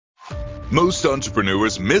Most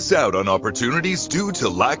entrepreneurs miss out on opportunities due to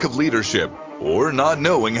lack of leadership or not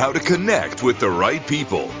knowing how to connect with the right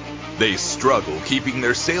people. They struggle keeping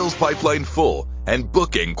their sales pipeline full and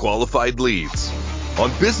booking qualified leads. On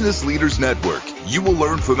Business Leaders Network, you will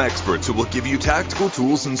learn from experts who will give you tactical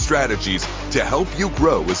tools and strategies to help you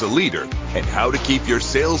grow as a leader and how to keep your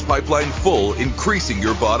sales pipeline full, increasing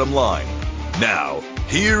your bottom line. Now,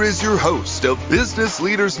 here is your host of Business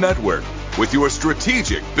Leaders Network with your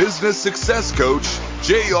strategic business success coach,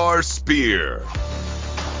 J.R. Spear.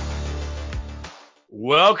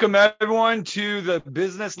 Welcome, everyone, to the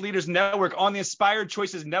Business Leaders Network on the Inspired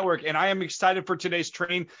Choices Network, and I am excited for today's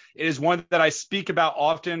training. It is one that I speak about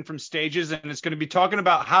often from stages, and it's going to be talking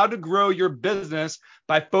about how to grow your business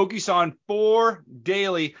by focusing on 4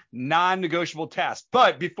 daily non-negotiable tasks.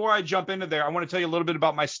 But before I jump into there, I want to tell you a little bit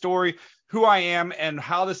about my story, who I am, and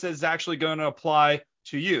how this is actually going to apply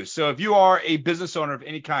to you. So if you are a business owner of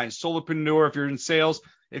any kind, solopreneur, if you're in sales,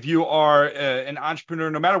 if you are an entrepreneur,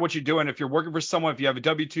 no matter what you're doing, if you're working for someone, if you have a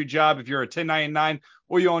W-2 job, if you're a 1099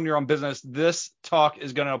 or you own your own business, this talk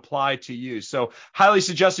is going to apply to you. So highly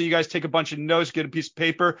suggest that you guys take a bunch of notes, get a piece of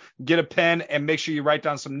paper, get a pen, and make sure you write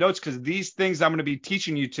down some notes, because these things I'm going to be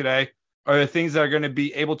teaching you today are the things that are going to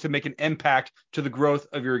be able to make an impact to the growth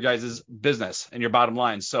of your guys' business and your bottom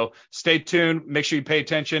line. So stay tuned, make sure you pay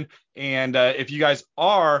attention. And if you guys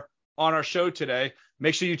are on our show today,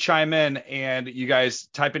 make sure you chime in and you guys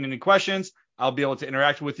type in any questions. I'll be able to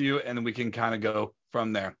interact with you, and then we can kind of go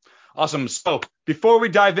from there. Awesome. So before we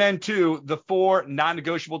dive into the 4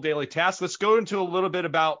 non-negotiable daily tasks, let's go into a little bit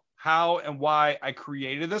about how and why I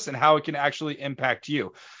created this and how it can actually impact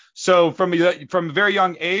you. So from a very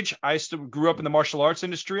young age, I grew up in the martial arts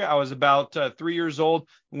industry. I was about 3 years old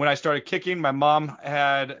when I started kicking. My mom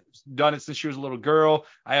had done it since she was a little girl.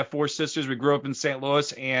 I have 4 sisters. We grew up in St.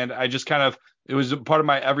 Louis, and I just it was a part of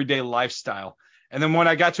my everyday lifestyle. And then when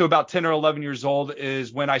I got to about 10 or 11 years old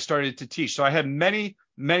is when I started to teach. So I had many,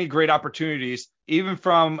 many great opportunities, even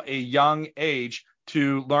from a young age,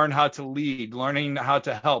 to learn how to lead, learning how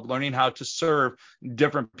to help, learning how to serve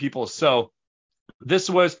different people. So this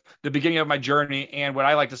was the beginning of my journey, and what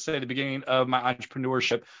I like to say, the beginning of my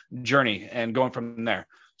entrepreneurship journey, and going from there.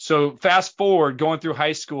 So fast forward, going through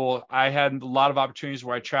high school, I had a lot of opportunities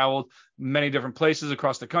where I traveled many different places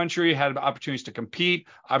across the country, had opportunities to compete,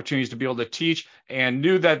 opportunities to be able to teach, and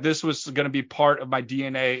knew that this was going to be part of my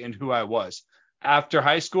DNA and who I was. After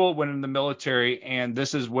high school, went in the military, and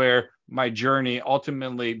this is where my journey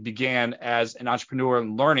ultimately began as an entrepreneur,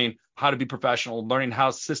 and learning how to be professional, learning how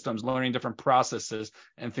systems, learning different processes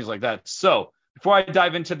and things like that. So before I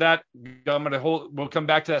dive into that, we'll come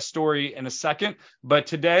back to that story in a second. But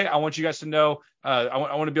today I want you guys to know, I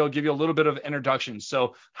want to be able to give you a little bit of introduction.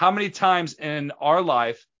 So how many times in our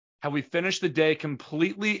life have we finished the day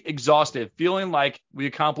completely exhausted, feeling like we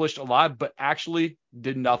accomplished a lot, but actually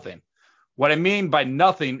did nothing? What I mean by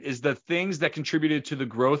nothing is the things that contributed to the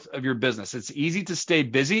growth of your business. It's easy to stay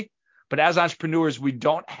busy, but as entrepreneurs, we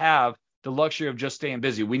don't have the luxury of just staying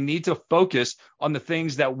busy. We need to focus on the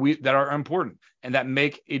things that are important and that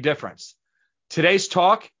make a difference. Today's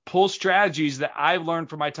talk pulls strategies that I've learned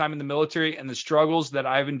from my time in the military and the struggles that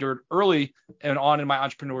I've endured early and on in my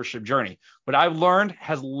entrepreneurship journey. What I've learned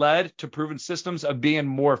has led to proven systems of being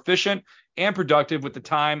more efficient and productive with the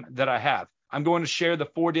time that I have. I'm going to share the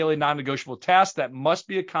 4 daily non-negotiable tasks that must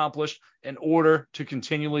be accomplished in order to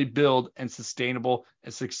continually build a sustainable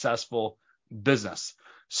and successful business.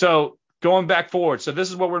 So going back forward, so this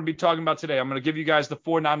is what we're going to be talking about today. I'm going to give you guys the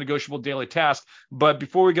 4 non-negotiable daily tasks. But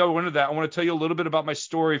before we go into that, I want to tell you a little bit about my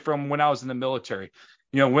story from when I was in the military.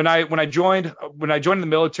 You know, when I joined the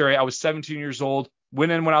military, I was 17 years old.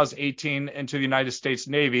 Went in when I was 18 into the United States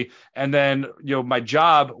Navy. And then, my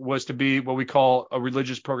job was to be what we call a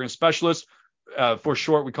religious program specialist. For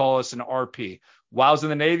short, we call us an RP. While I was in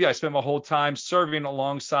the Navy, I spent my whole time serving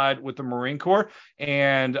alongside with the Marine Corps.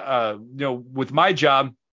 And, with my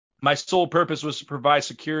job, my sole purpose was to provide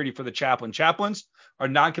security for the chaplain. Chaplains are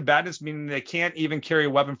non-combatants, meaning they can't even carry a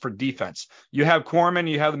weapon for defense. You have corpsmen,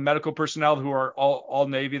 you have the medical personnel who are all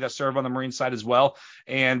Navy that serve on the Marine side as well.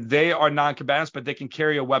 And they are non-combatants, but they can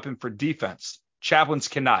carry a weapon for defense. Chaplains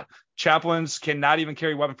cannot. Chaplains cannot even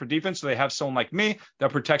carry a weapon for defense, so they have someone like me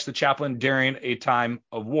that protects the chaplain during a time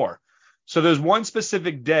of war. So there's one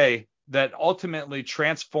specific day that ultimately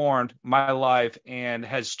transformed my life and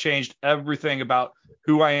has changed everything about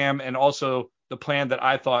who I am and also the plan that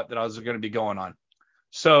I thought that I was going to be going on.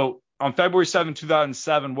 So on February 7,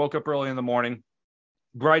 2007, woke up early in the morning,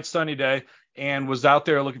 bright sunny day, and was out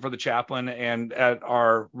there looking for the chaplain. And at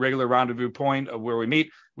our regular rendezvous point of where we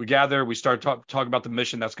meet, we gather, we start talk about the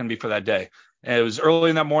mission that's going to be for that day. And it was early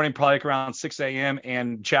in that morning, probably like around 6 a.m.,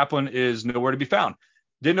 and Chaplin is nowhere to be found.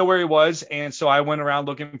 Didn't know where he was, and so I went around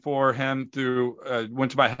looking for him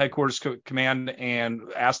went to my headquarters command and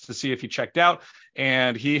asked to see if he checked out.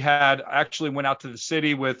 And he had actually went out to the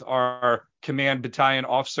city with our command battalion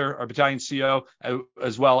officer, our battalion CO,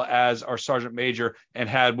 as well as our sergeant major, and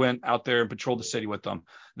had went out there and patrolled the city with them.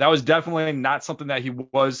 That was definitely not something that he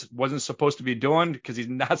wasn't supposed to be doing, because he's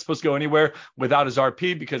not supposed to go anywhere without his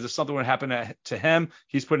RP, because if something would happen to him,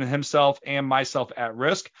 he's putting himself and myself at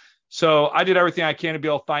risk. So I did everything I can to be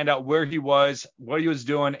able to find out where he was, what he was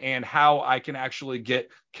doing, and how I can actually get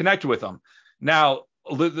connected with him. Now,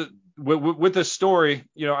 with this story,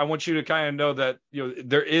 I want you to kind of know that,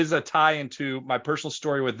 there is a tie into my personal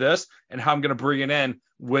story with this and how I'm going to bring it in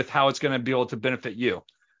with how it's going to be able to benefit you.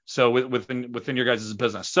 So within your guys'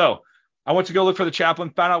 business. So I went to go look for the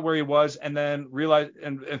chaplain, found out where he was, and then realized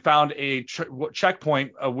and found a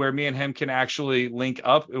checkpoint of where me and him can actually link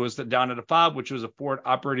up. It was down at a FOB, which was a forward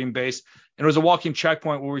operating base. And it was a walking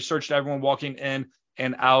checkpoint where we searched everyone walking in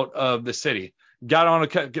and out of the city. Found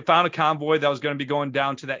a convoy that was going to be going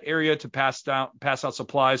down to that area to pass out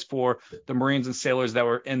supplies for the Marines and sailors that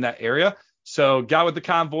were in that area. So got with the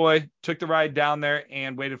convoy, took the ride down there,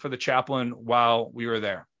 and waited for the chaplain while we were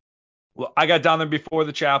there. Well, I got down there before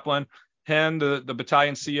the chaplain. Him, the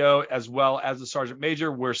battalion CO, as well as the sergeant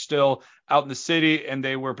major, were still out in the city, and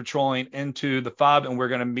they were patrolling into the FOB, and we're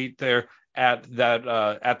going to meet there at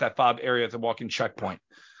that FOB area at the walking checkpoint.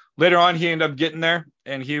 Later on, he ended up getting there,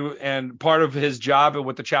 and part of his job and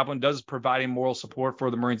what the chaplain does is providing moral support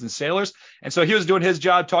for the Marines and sailors. And so he was doing his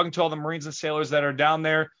job, talking to all the Marines and sailors that are down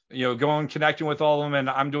there, going, connecting with all of them. And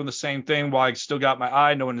I'm doing the same thing while I still got my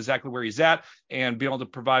eye, knowing exactly where he's at and be able to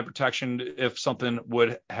provide protection if something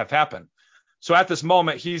would have happened. So at this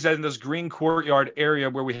moment, he's in this green courtyard area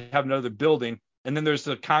where we have another building. And then there's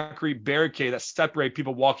the concrete barricade that separate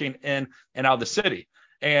people walking in and out of the city.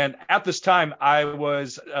 And at this time, I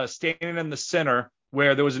was standing in the center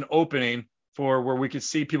where there was an opening for where we could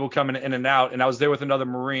see people coming in and out. And I was there with another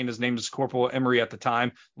Marine. His name is Corporal Emery at the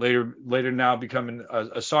time, later now becoming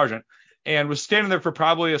a sergeant, and was standing there for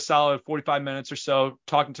probably a solid 45 minutes or so,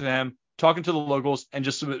 talking to him, talking to the locals, and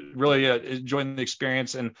just really enjoying the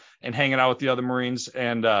experience and hanging out with the other Marines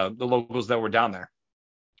and the locals that were down there.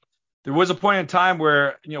 There was a point in time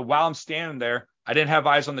where, while I'm standing there, I didn't have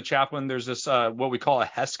eyes on the chaplain. There's this what we call a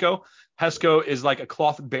HESCO. HESCO is like a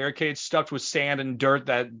cloth barricade stuffed with sand and dirt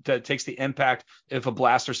that takes the impact if a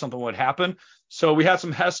blast or something would happen. So we had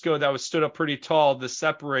some HESCO that was stood up pretty tall to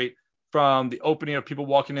separate from the opening of people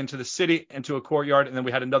walking into the city into a courtyard. And then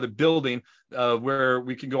we had another building where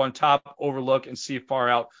we could go on top, overlook, and see far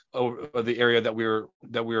out over the area that we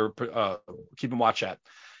were keeping watch at.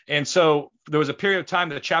 And so there was a period of time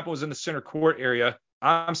that the chaplain was in the center court area.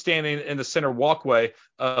 I'm standing in the center walkway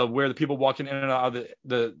where the people walking in and out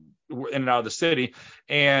of the city.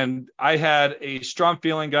 And I had a strong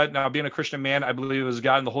feeling, God, now being a Christian man, I believe it was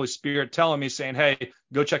God and the Holy Spirit telling me, saying, hey,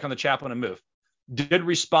 go check on the chaplain and move. Did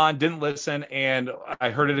respond, didn't listen. And I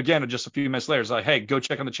heard it again just a few minutes later. It's like, hey, go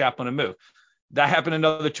check on the chaplain and move. That happened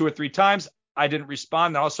another 2 or 3 times. I didn't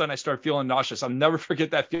respond. And all of a sudden I started feeling nauseous. I'll never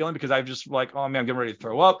forget that feeling, because I was just like, oh man, I'm getting ready to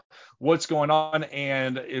throw up. What's going on?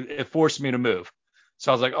 And it forced me to move.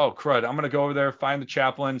 So I was like, oh, crud, I'm going to go over there, find the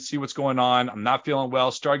chaplain, see what's going on. I'm not feeling well.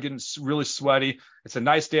 Started getting really sweaty. It's a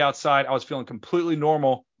nice day outside. I was feeling completely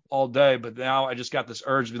normal all day, but now I just got this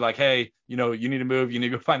urge to be like, hey, you need to move. You need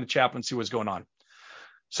to go find the chaplain, see what's going on.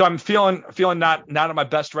 So I'm feeling not at my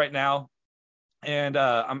best right now. And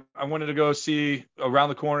I wanted to go see around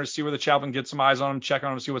the corner, see where the chaplain, get some eyes on him, check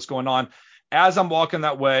on him, see what's going on. As I'm walking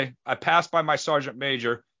that way, I passed by my sergeant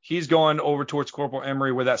major. He's going over towards Corporal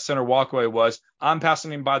Emery where that center walkway was. I'm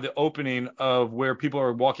passing him by the opening of where people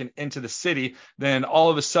are walking into the city. Then all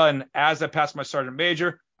of a sudden, as I pass my sergeant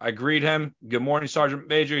major, I greet him. Good morning, Sergeant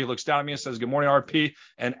Major. He looks down at me and says, good morning, RP.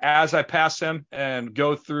 And as I pass him and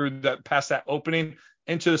go past that opening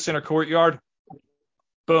into the center courtyard,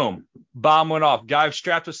 boom, bomb went off. Guy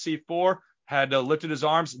strapped with C4 had lifted his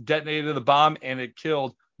arms, detonated the bomb, and it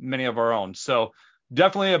killed many of our own. So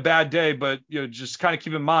definitely a bad day, but just kind of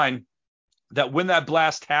keep in mind that when that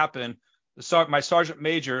blast happened, my sergeant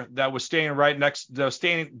major that was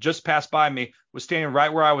standing just past by me was standing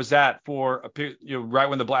right where I was at right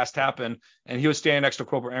when the blast happened, and he was standing next to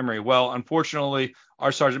Corporal Emery. Well, unfortunately,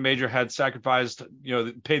 our sergeant major had sacrificed,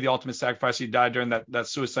 paid the ultimate sacrifice. He died during that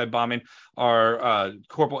suicide bombing. Our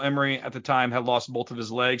Corporal Emery at the time had lost both of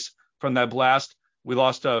his legs from that blast. We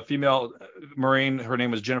lost a female Marine. Her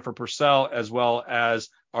name was Jennifer Purcell, as well as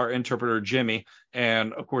our interpreter, Jimmy.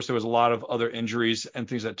 And of course, there was a lot of other injuries and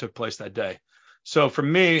things that took place that day. So for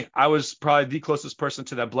me, I was probably the closest person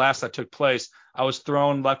to that blast that took place. I was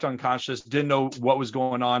thrown, left unconscious, didn't know what was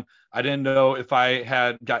going on. I didn't know if I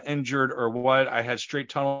had got injured or what. I had straight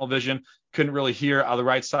tunnel vision, couldn't really hear out of the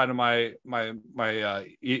right side of here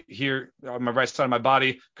on my right side of my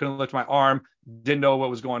body, couldn't lift my arm, didn't know what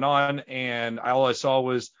was going on. And all I saw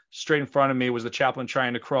was straight in front of me was the chaplain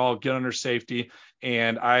trying to crawl, get under safety.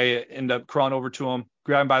 And I ended up crawling over to him,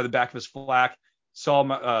 grabbing by the back of his flak. Saw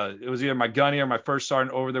it was either my gunny or my first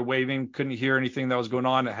sergeant over there waving, couldn't hear anything that was going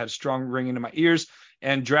on. It had strong ringing in my ears,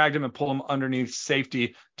 and dragged him and pulled him underneath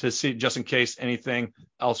safety to see just in case anything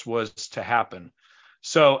else was to happen.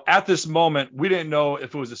 So at this moment, we didn't know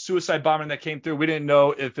if it was a suicide bombing that came through. We didn't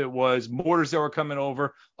know if it was mortars that were coming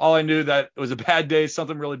over. All I knew that it was a bad day.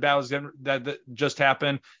 Something really bad was that just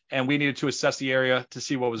happened, and we needed to assess the area to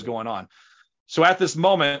see what was going on. So at this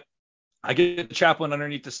moment, I get the chaplain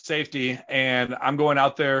underneath the safety, and I'm going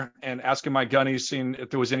out there and asking my gunnies, seeing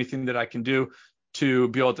if there was anything that I can do to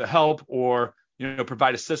be able to help or,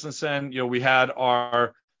 provide assistance in. We had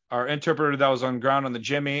our interpreter that was on ground on the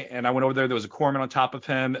Jimmy, and I went over there. There was a corpsman on top of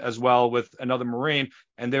him as well with another Marine,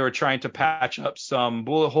 and they were trying to patch up some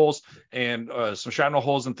bullet holes and some shrapnel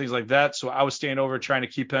holes and things like that. So I was staying over trying to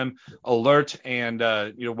keep him alert and,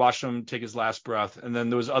 watch him take his last breath. And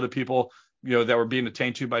then there was other people that were being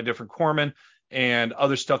attained to by different corpsmen and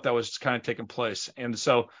other stuff that was kind of taking place. And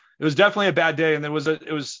so it was definitely a bad day. And it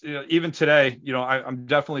was even today, I'm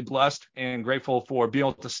definitely blessed and grateful for being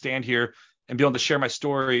able to stand here and be able to share my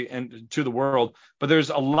story and to the world. But there's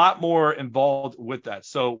a lot more involved with that.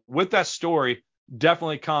 So with that story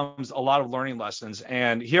definitely comes a lot of learning lessons.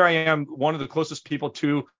 And here I am, one of the closest people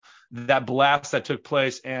to that blast that took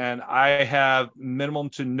place, and I have minimum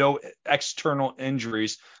to no external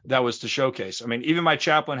injuries that was to showcase. I mean, even my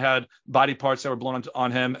chaplain had body parts that were blown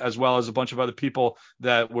on him, as well as a bunch of other people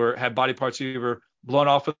that had body parts either blown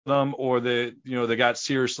off of them or they got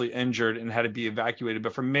seriously injured and had to be evacuated.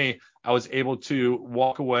 But for me, I was able to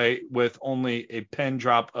walk away with only a pin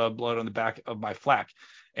drop of blood on the back of my flak.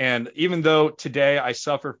 And even though today I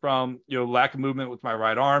suffer from lack of movement with my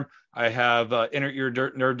right arm, I have inner ear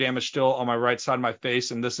nerve damage still on my right side of my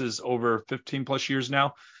face, and this is over 15 plus years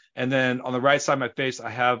now. And then on the right side of my face, I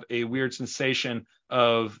have a weird sensation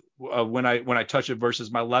of when I touch it versus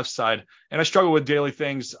my left side. And I struggle with daily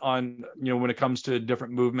things on when it comes to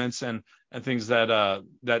different movements and things that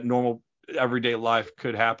normal everyday life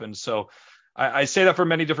could happen. So I say that for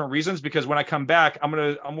many different reasons, because when I come back, I'm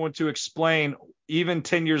going to explain even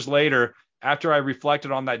 10 years later, after I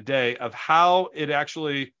reflected on that day, of how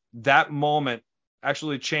that moment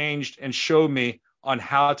actually changed and showed me on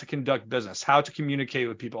how to conduct business, how to communicate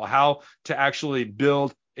with people, how to actually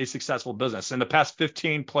build a successful business. In the past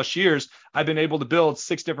 15 plus years, I've been able to build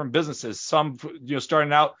 6 different businesses, some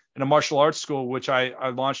starting out in a martial arts school, which I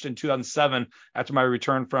launched in 2007 after my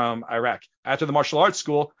return from Iraq. After the martial arts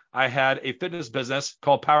school, I had a fitness business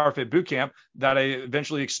called Power Fit Bootcamp that I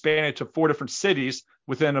eventually expanded to 4 different cities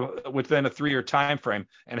within a 3-year time frame,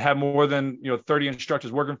 and had more than 30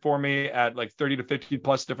 instructors working for me at like 30 to 50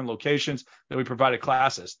 plus different locations that we provided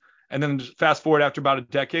classes. And then fast forward after about a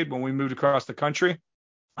decade, when we moved across the country,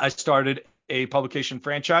 I started a publication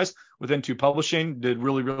franchise within N2 Publishing, did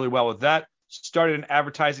really, really well with that. Started an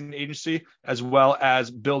advertising agency, as well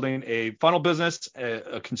as building a funnel business,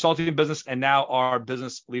 a consulting business, and now our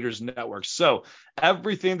Business Leaders Network. So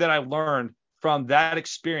everything that I learned from that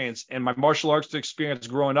experience and my martial arts experience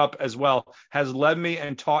growing up as well has led me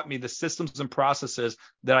and taught me the systems and processes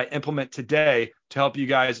that I implement today to help you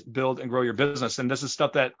guys build and grow your business. And this is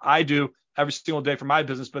stuff that I do every single day for my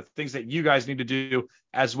business, but things that you guys need to do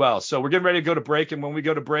as well. So we're getting ready to go to break. And when we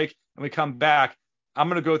go to break and we come back, I'm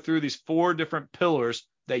going to go through these 4 different pillars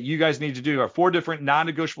that you guys need to do, or 4 different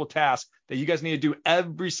non-negotiable tasks that you guys need to do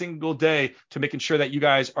every single day to making sure that you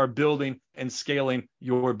guys are building and scaling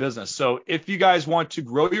your business. So if you guys want to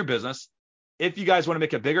grow your business, if you guys want to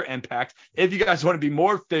make a bigger impact, if you guys want to be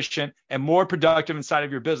more efficient and more productive inside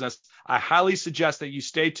of your business, I highly suggest that you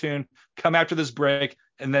stay tuned, come after this break,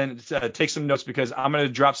 and then take some notes, because I'm going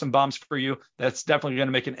to drop some bombs for you that's definitely going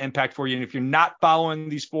to make an impact for you. And if you're not following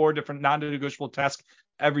these 4 different non-negotiable tasks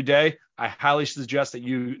every day, I highly suggest that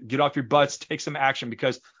you get off your butts, take some action,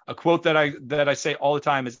 because a quote that I say all the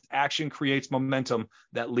time is action creates momentum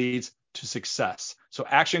that leads to success. So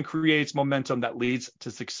action creates momentum that leads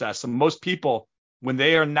to success. So most people, when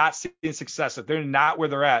they are not seeing success, if they're not where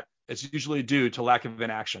they're at, it's usually due to lack of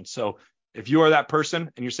inaction. So if you are that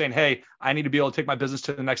person and you're saying, hey, I need to be able to take my business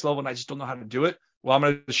to the next level and I just don't know how to do it, well, I'm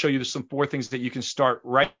going to show you some 4 things that you can start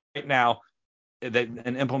right now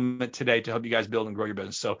and implement today to help you guys build and grow your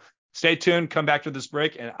business. So Stay tuned. Come back to this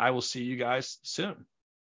break, and I will see you guys soon.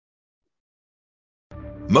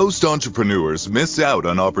 Most entrepreneurs miss out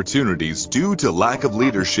on opportunities due to lack of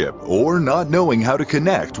leadership or not knowing how to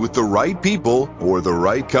connect with the right people or the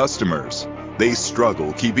right customers. They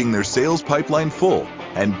struggle keeping their sales pipeline full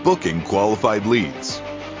and booking qualified leads.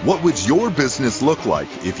 What would your business look like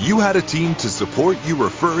if you had a team to support you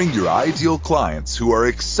referring your ideal clients who are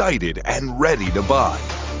excited and ready to buy?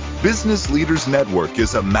 Business Leaders Network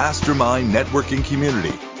is a mastermind networking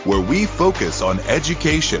community where we focus on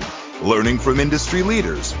education, learning from industry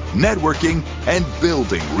leaders, networking, and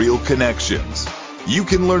building real connections. You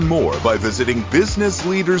can learn more by visiting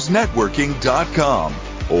businessleadersnetworking.com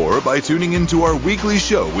or by tuning into our weekly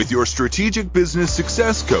show with your strategic business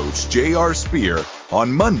success coach, J.R. Spear, on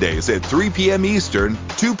Mondays at 3 p.m. Eastern,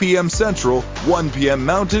 2 p.m. Central, 1 p.m.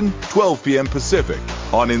 Mountain, 12 p.m. Pacific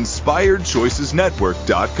on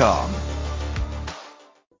InspiredChoicesNetwork.com.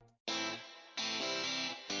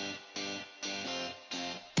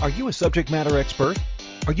 Are you a subject matter expert?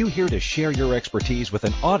 Are you here to share your expertise with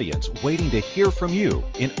an audience waiting to hear from you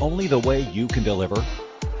in only the way you can deliver?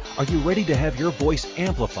 Are you ready to have your voice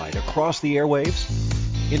amplified across the airwaves?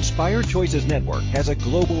 Inspired Choices Network has a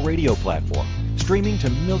global radio platform streaming to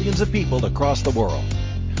millions of people across the world.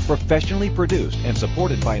 Professionally produced and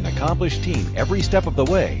supported by an accomplished team every step of the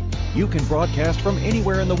way, you can broadcast from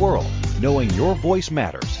anywhere in the world, knowing your voice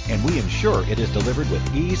matters, and we ensure it is delivered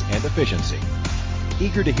with ease and efficiency.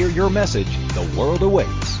 Eager to hear your message, the world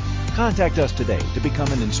awaits. Contact us today to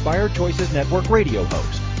become an Inspired Choices Network radio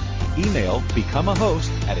host. Email become a host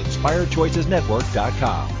at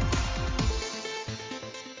inspiredchoicesnetwork.com.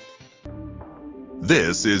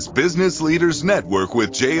 This is Business Leaders Network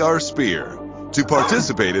with J.R. Spear. To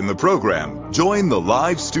participate in the program, join the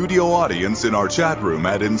live studio audience in our chat room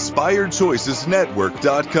at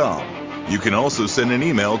inspiredchoicesnetwork.com. You can also send an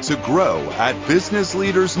email to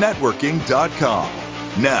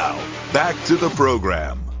grow@businessleadersnetworking.com. Now, back to the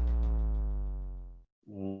program.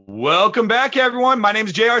 Welcome back, everyone. My name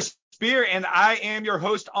is J.R. Spear, and I am your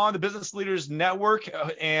host on the Business Leaders Network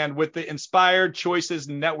and with the Inspired Choices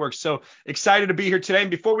Network. So excited to be here today. And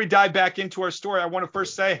before we dive back into our story, I want to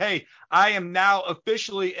first say, hey, I am now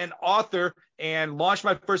officially an author and launched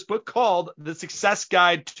my first book called The Success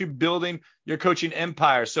Guide to Building Your Coaching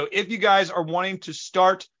Empire. So if you guys are wanting to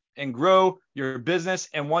start and grow your business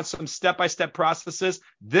and want some step-by-step processes,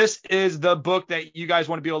 this is the book that you guys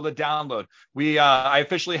want to be able to download. I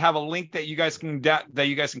officially have a link that you guys can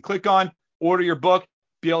click on, order your book,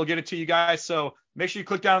 be able to get it to you guys. So make sure you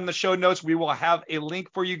click down in the show notes. We will have a link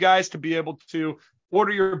for you guys to be able to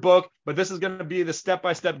order your book. But this is going to be the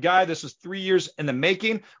step-by-step guide. This was 3 years in the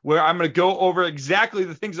making, where I'm going to go over exactly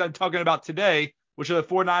the things I'm talking about today, which are the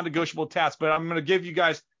 4 non-negotiable tasks. But I'm going to give you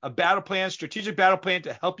guys a battle plan, strategic battle plan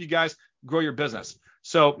to help you guys grow your business.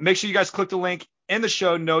 So make sure you guys click the link in the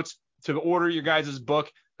show notes to order your guys'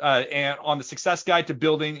 book and on the success guide to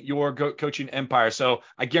building your coaching empire. So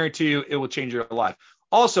I guarantee you it will change your life.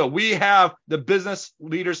 Also, we have the Business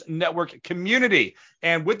Leaders Network community.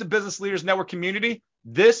 And with the Business Leaders Network community,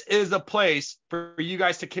 this is a place for you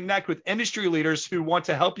guys to connect with industry leaders who want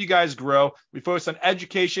to help you guys grow. We focus on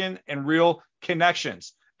education and real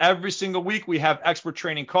connections. Every single week, we have expert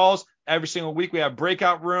training calls. Every single week, we have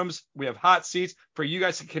breakout rooms. We have hot seats for you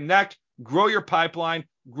guys to connect, grow your pipeline,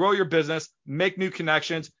 grow your business, make new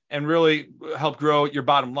connections, and really help grow your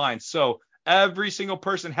bottom line. So every single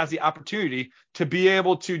person has the opportunity to be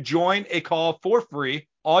able to join a call for free.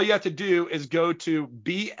 All you have to do is go to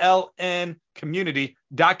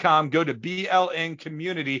blncommunity.com. Go to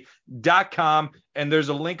blncommunity.com, and there's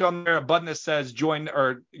a link on there, a button that says join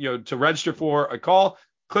or to register for a call.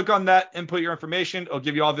 Click on that, input your information. It'll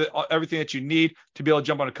give you everything that you need to be able to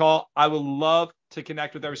jump on a call. I would love to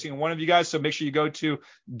connect with every single one of you guys. So make sure you go to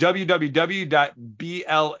www.bln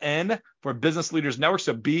for Business Leaders Network.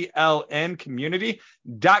 So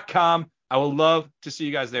blncommunity.com. I would love to see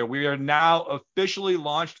you guys there. We are now officially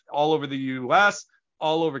launched all over the U.S.,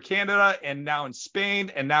 all over Canada, and now in Spain,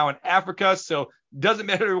 and now in Africa. So doesn't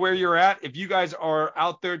matter where you're at. If you guys are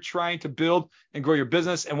out there trying to build and grow your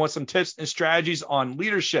business and want some tips and strategies on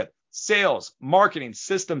leadership, sales, marketing,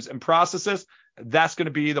 systems, and processes, that's going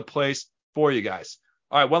to be the place for you guys.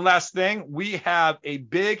 All right, one last thing. We have a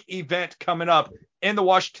big event coming up in the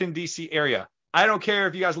Washington, D.C. area. I don't care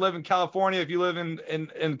if you guys live in California, if you live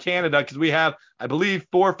in Canada, because we have, I believe,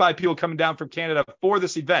 4 or 5 people coming down from Canada for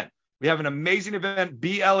this event. We have an amazing event,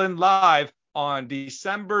 BLN Live, on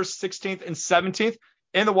December 16th and 17th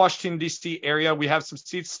in the Washington, D.C. area. We have some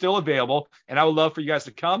seats still available, and I would love for you guys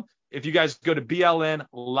to come. if you guys go to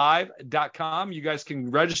blnlive.com, you guys can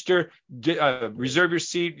register, reserve your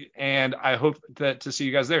seat, and I hope to see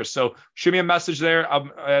you guys there. So shoot me a message there.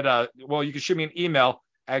 You can shoot me an email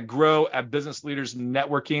at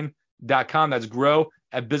grow@businessleadersnetworking.com. That's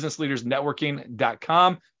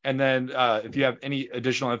grow@businessleadersnetworking.com. And then if you have any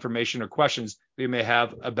additional information or questions that you may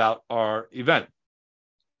have about our event.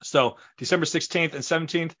 So December 16th and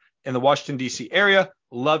 17th in the Washington, D.C. area.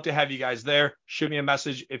 Love to have you guys there. Shoot me a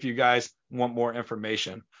message if you guys want more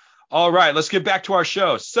information. All right, let's get back to our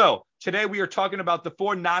show. So today we are talking about the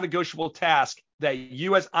 4 non-negotiable tasks that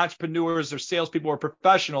you as entrepreneurs or salespeople or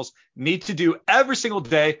professionals need to do every single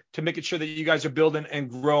day to make sure that you guys are building and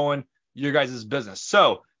growing your guys' business.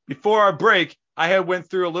 So before our break, I had went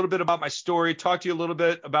through a little bit about my story, talked to you a little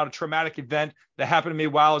bit about a traumatic event that happened to me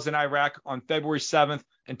while I was in Iraq on February 7th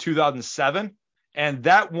in 2007. And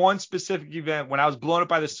that one specific event, when I was blown up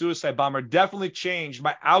by the suicide bomber, definitely changed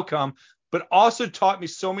my outcome, but also taught me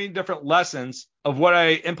so many different lessons of what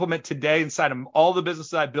I implement today inside of all the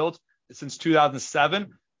businesses I built since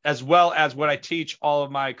 2007, as well as what I teach all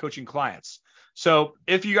of my coaching clients. So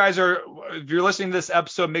if you're listening to this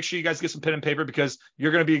episode, make sure you guys get some pen and paper, because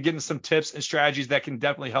you're going to be getting some tips and strategies that can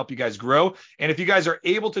definitely help you guys grow. And if you guys are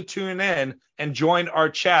able to tune in and join our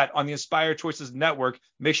chat on the Inspired Choices Network,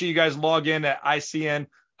 make sure you guys log in at ICN.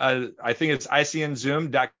 I think it's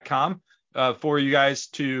icnzoom.com for you guys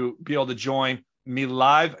to be able to join me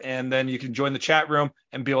live, and then you can join the chat room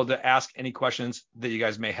and be able to ask any questions that you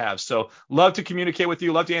guys may have. So love to communicate with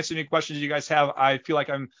you, love to answer any questions you guys have. I feel like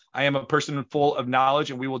I am a person full of knowledge,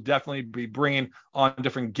 and we will definitely be bringing on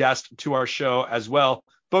different guests to our show as well,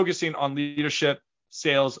 focusing on leadership,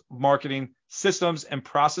 sales, marketing, systems, and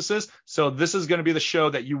processes. So this is going to be the show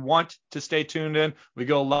that you want to stay tuned in. We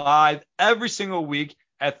go live every single week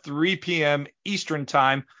at 3 p.m. Eastern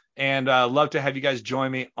time. And love to have you guys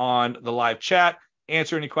join me on the live chat,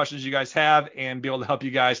 answer any questions you guys have, and be able to help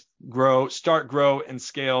you guys grow, and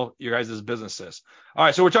scale your guys' businesses. All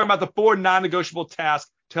right, so we're talking about the 4 non-negotiable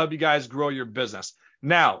tasks to help you guys grow your business.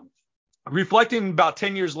 Now, reflecting about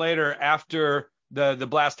 10 years later after the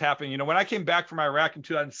blast happened, when I came back from Iraq in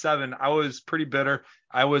 2007, I was pretty bitter.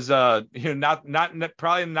 I was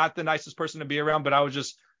probably not the nicest person to be around, but I was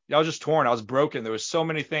just torn. I was broken. There was so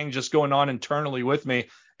many things just going on internally with me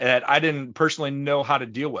that I didn't personally know how to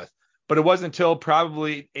deal with. But it wasn't until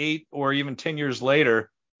probably 8 or even 10 years later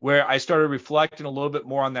where I started reflecting a little bit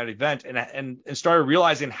more on that event and started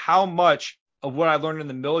realizing how much of what I learned in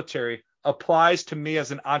the military applies to me as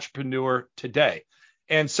an entrepreneur today.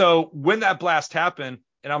 And so when that blast happened,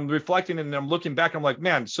 and I'm reflecting and I'm looking back, I'm like,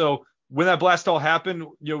 man, so when that blast all happened,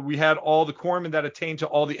 we had all the corpsmen that attained to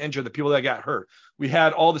all the injured, the people that got hurt. We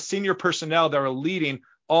had all the senior personnel that were leading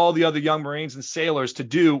all the other young Marines and sailors to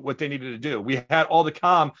do what they needed to do. We had all the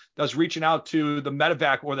comm that was reaching out to the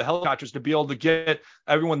medevac or the helicopters to be able to get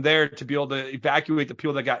everyone there to be able to evacuate the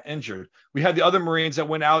people that got injured. We had the other Marines that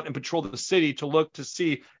went out and patrolled the city to look to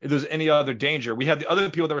see if there's any other danger. We had the other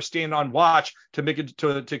people that were staying on watch to make it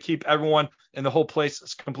to keep everyone in the whole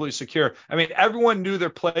place completely secure. I mean, everyone knew their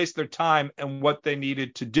place, their time, and what they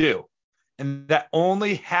needed to do. And that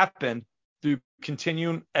only happened through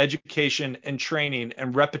continuing education and training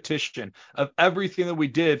and repetition of everything that we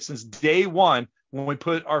did since day one, when we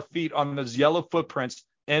put our feet on those yellow footprints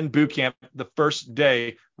in boot camp the first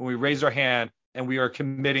day when we raised our hand and we are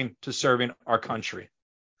committing to serving our country.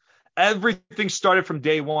 Everything started from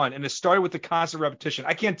day one, and it started with the constant repetition.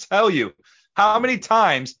 I can't tell you how many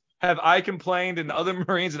times have I complained, and other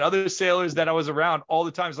Marines and other sailors that I was around all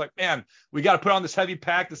the time. It's like, man, we got to put on this heavy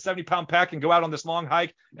pack, the 70-pound pack, and go out on this long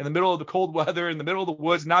hike in the middle of the cold weather, in the middle of the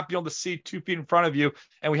woods, not be able to see 2 feet in front of you.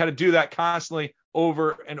 And we had to do that constantly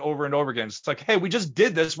over and over and over again. It's like, hey, we just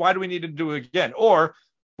did this. Why do we need to do it again? Or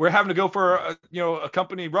we're having to go for a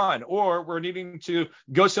company run, or we're needing to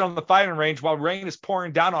go sit on the firing range while rain is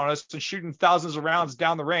pouring down on us and shooting thousands of rounds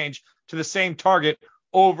down the range to the same target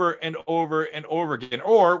over and over and over again.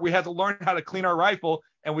 Or we had to learn how to clean our rifle,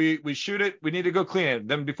 and we shoot it, we need to go clean it.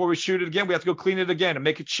 Then before we shoot it again, we have to go clean it again and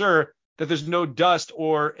make it sure that there's no dust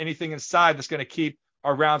or anything inside that's going to keep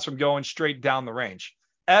our rounds from going straight down the range.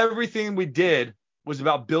 Everything we did was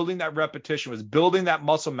about building that repetition, was building that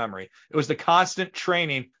muscle memory. It was the constant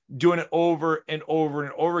training, doing it over and over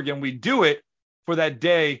and over again. We do it for that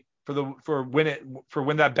day, for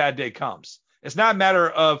when that bad day comes. It's not a matter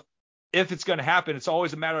of if it's going to happen. It's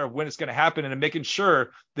always a matter of when it's going to happen, and making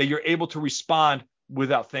sure that you're able to respond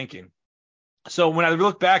without thinking. So when I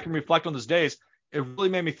look back and reflect on those days, it really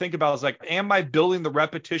made me think about, am I building the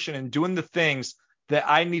repetition and doing the things that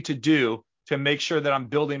I need to do to make sure that I'm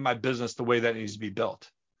building my business the way that it needs to be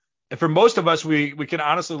built? And for most of us, we can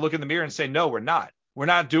honestly look in the mirror and say, no, we're not. We're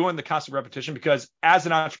not doing the constant repetition, because as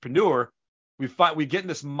an entrepreneur, we get in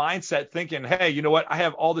this mindset thinking, hey, you know what? I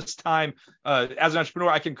have all this time. As an entrepreneur,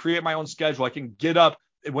 I can create my own schedule. I can get up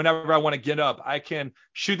whenever I want to get up. I can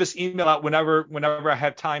shoot this email out whenever I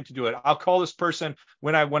have time to do it. I'll call this person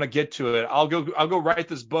when I want to get to it. I'll go write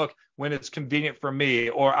this book when it's convenient for me,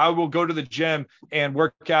 or I will go to the gym and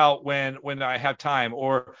work out when I have time,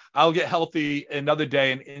 or I'll get healthy another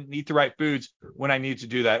day and eat the right foods when I need to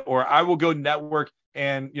do that, or I will go network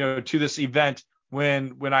and to this event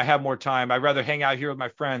when I have more time. I'd rather hang out here with my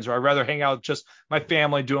friends, or I'd rather hang out with just my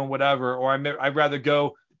family doing whatever, or I'd rather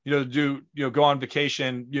go go on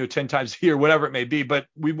vacation 10 times a year, whatever it may be. But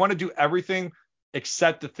we want to do everything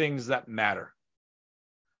except the things that matter.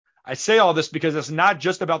 I say all this because it's not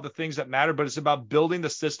just about the things that matter, but it's about building the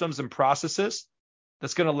systems and processes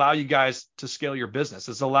that's going to allow you guys to scale your business.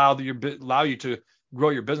 It's allow you to grow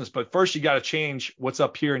your business. But first, you got to change what's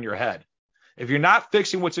up here in your head. If you're not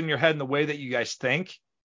fixing what's in your head and the way that you guys think,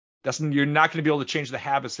 you're not going to be able to change the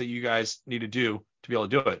habits that you guys need to do to be able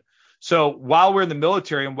to do it. So while we're in the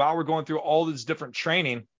military and while we're going through all this different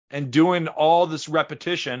training and doing all this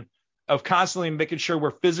repetition of constantly making sure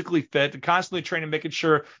we're physically fit, and constantly training, making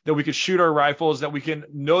sure that we can shoot our rifles, that we can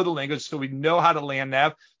know the language, so we know how to land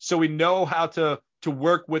nav, so we know how to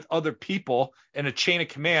work with other people in a chain of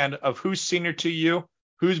command of who's senior to you,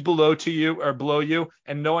 who's below you,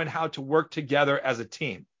 and knowing how to work together as a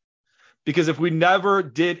team. Because if we never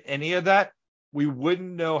did any of that, we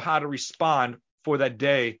wouldn't know how to respond for that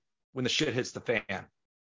day when the shit hits the fan.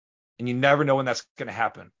 And you never know when that's going to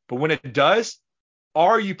happen. But when it does,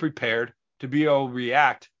 are you prepared to be able to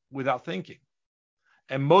react without thinking?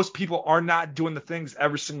 And most people are not doing the things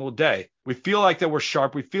every single day. We feel like that we're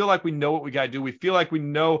sharp. We feel like we know what we got to do. We feel like we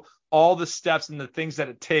know all the steps and the things that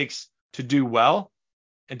it takes to do well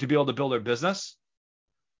and to be able to build our business.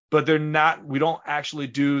 But they're not. We don't actually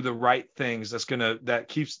do the right things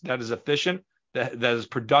that is efficient, that is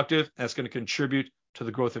productive, and that's going to contribute to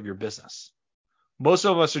the growth of your business. Most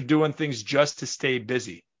of us are doing things just to stay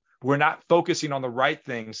busy. We're not focusing on the right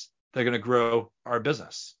things that are going to grow our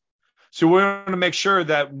business. So we want to make sure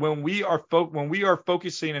that when we are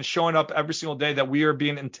focusing and showing up every single day, that we are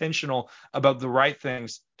being intentional about the right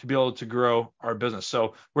things to be able to grow our business.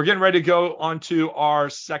 So we're getting ready to go on to our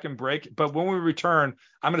second break. But when we return,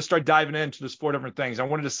 I'm going to start diving into these 4 different things. I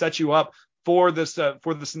wanted to set you up for this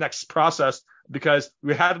next process, because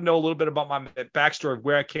we had to know a little bit about my backstory of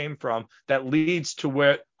where I came from that leads to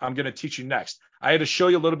where I'm going to teach you next. I had to show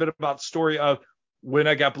you a little bit about the story of when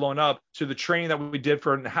I got blown up, to the training that we did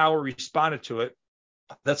for and how we responded to it.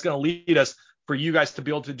 That's going to lead us for you guys to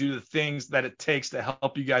be able to do the things that it takes to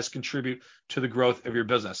help you guys contribute to the growth of your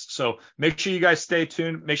business. So make sure you guys stay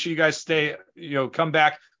tuned. Make sure you guys come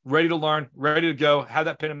back ready to learn, ready to go, have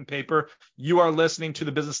that pen and paper. You are listening to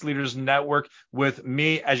the Business Leaders Network with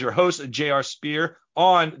me as your host, J.R. Spear,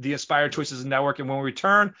 on the Inspired Choices Network. And when we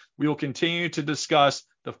return, we will continue to discuss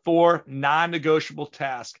the 4 non-negotiable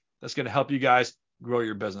tasks that's going to help you guys grow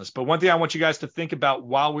your business. But one thing I want you guys to think about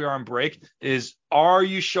while we are on break is, are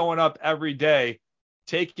you showing up every day,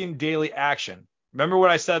 taking daily action? Remember what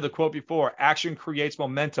I said, the quote before: action creates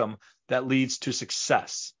momentum that leads to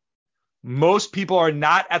success. Most people are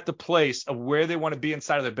not at the place of where they want to be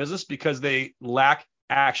inside of their business because they lack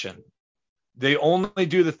action. They only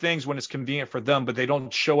do the things when it's convenient for them, but they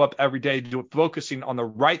don't show up every day focusing on the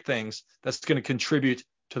right things that's going to contribute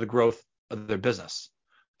to the growth of their business.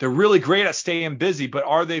 They're really great at staying busy, but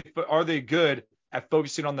are they good at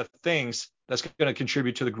focusing on the things that's going to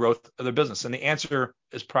contribute to the growth of their business? And the answer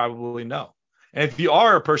is probably no. And if you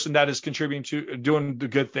are a person that is contributing to doing the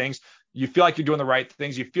good things, you feel like you're doing the right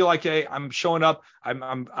things, you feel like, hey, I'm showing up,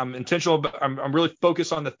 I'm intentional, but I'm really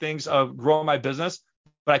focused on the things of growing my business,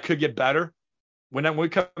 but I could get better. When we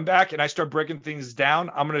come back and I start breaking things down,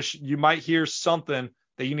 you might hear something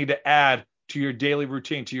that you need to add to your daily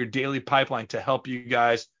routine, to your daily pipeline to help you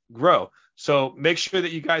guys grow. So make sure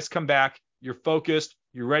that you guys come back, you're focused,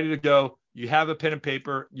 you're ready to go, you have a pen and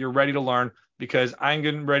paper, you're ready to learn, because I'm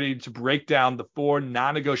getting ready to break down the 4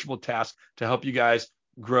 non-negotiable tasks to help you guys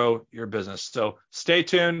grow your business. So stay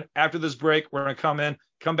tuned. After this break, we're going to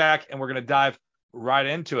come back, and we're going to dive right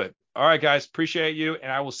into it. All right, guys, appreciate you,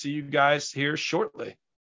 and I will see you guys here shortly.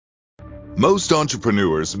 Most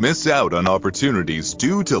entrepreneurs miss out on opportunities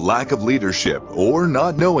due to lack of leadership or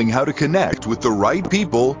not knowing how to connect with the right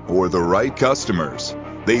people or the right customers.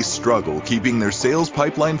 They struggle keeping their sales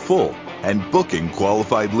pipeline full and booking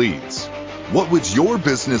qualified leads. What would your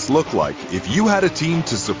business look like if you had a team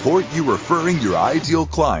to support you referring your ideal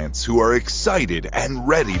clients who are excited and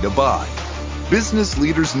ready to buy? Business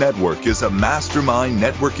Leaders Network is a mastermind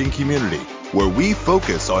networking community where we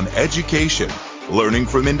focus on education, learning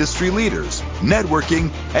from industry leaders, networking,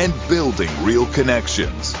 and building real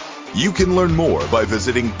connections. You can learn more by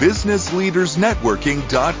visiting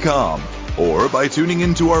businessleadersnetworking.com or by tuning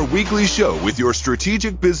into our weekly show with your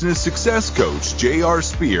strategic business success coach, J.R.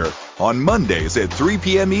 Spear, on Mondays at 3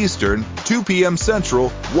 p.m. Eastern, 2 p.m. Central,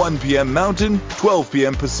 1 p.m. Mountain, 12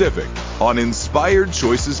 p.m. Pacific on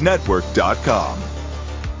InspiredChoicesNetwork.com.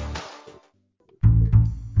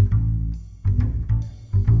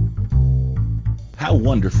 How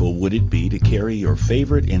wonderful would it be to carry your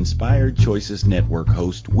favorite Inspired Choices Network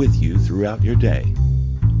host with you throughout your day?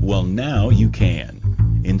 Well, now you can.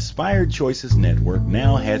 Inspired Choices Network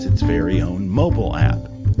now has its very own mobile app.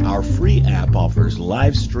 Our free app offers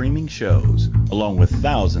live streaming shows, along with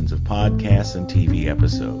thousands of podcasts and TV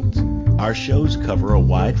episodes. Our shows cover a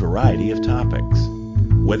wide variety of topics.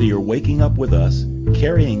 Whether you're waking up with us,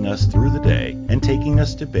 carrying us through the day, and taking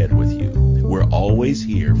us to bed with you, we're always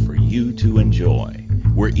here for you to enjoy.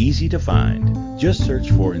 We're easy to find. Just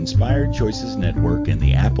search for Inspired Choices Network in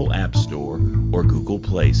the Apple App Store or Google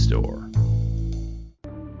Play Store.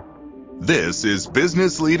 This is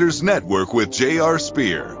Business Leaders Network with J.R.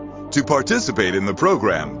 Spear. To participate in the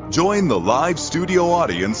program, join the live studio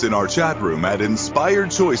audience in our chat room at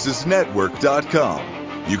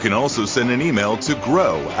InspiredChoicesNetwork.com. You can also send an email to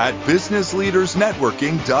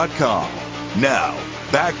grow@businessleadersnetworking.com. Now,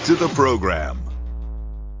 back to the program.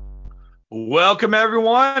 Welcome,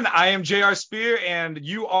 everyone. I am J.R. Spear, and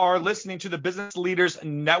you are listening to the Business Leaders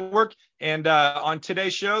Network. And on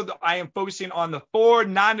today's show, I am focusing on the 4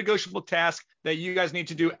 non-negotiable tasks that you guys need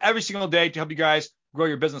to do every single day to help you guys grow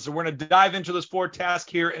your business. So we're going to dive into those 4 tasks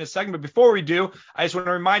here in a second. But before we do, I just want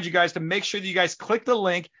to remind you guys to make sure that you guys click the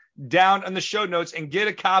link down in the show notes and get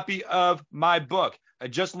a copy of my book. I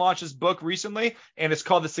just launched this book recently, and it's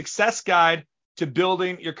called The Success Guide to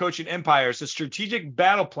Building Your Coaching Empire. It's a strategic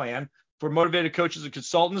battle plan for motivated coaches and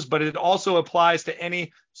consultants, but it also applies to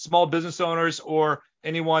any small business owners or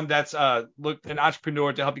anyone that's an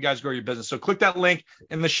entrepreneur to help you guys grow your business. So click that link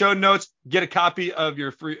in the show notes, get a copy of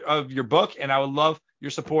your book, and I would love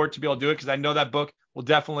your support to be able to do it because I know that book will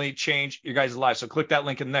definitely change your guys' lives. So click that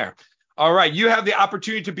link in there. All right, you have the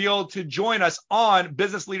opportunity to be able to join us on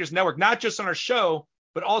Business Leaders Network, not just on our show,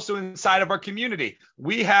 but also inside of our community.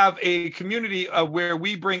 We have a community where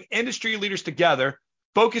we bring industry leaders together,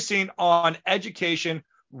 focusing on education,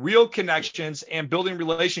 real connections, and building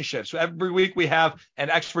relationships. So every week we have an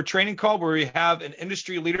expert training call where we have an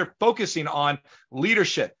industry leader focusing on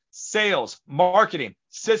leadership, sales, marketing,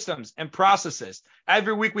 systems, and processes.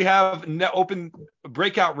 Every week we have open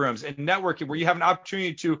breakout rooms and networking where you have an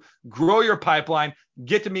opportunity to grow your pipeline,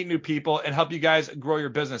 get to meet new people, and help you guys grow your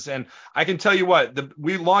business. And I can tell you what,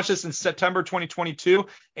 we launched this in September 2022,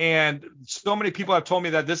 and so many people have told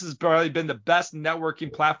me that this has probably been the best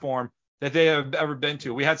networking platform that they have ever been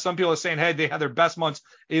to. We had some people saying, hey, they had their best months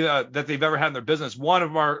that they've ever had in their business. One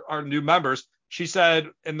of our new members, she said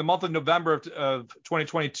in the month of November of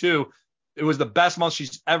 2022, it was the best month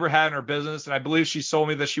she's ever had in her business. And I believe she told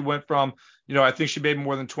me that she went from, I think she made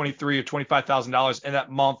more than $23,000 or $25,000 in that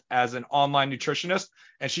month as an online nutritionist.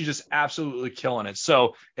 And she's just absolutely killing it.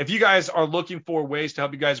 So if you guys are looking for ways to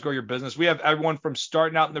help you guys grow your business, we have everyone from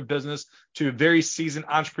starting out in their business to very seasoned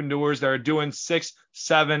entrepreneurs that are doing 6,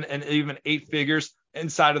 7, and even 8 figures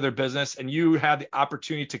inside of their business. And you have the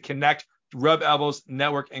opportunity to connect, rub elbows,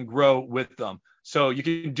 network, and grow with them. So you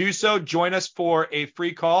can do so. Join us for a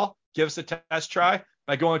free call. Give us a test try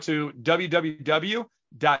by going to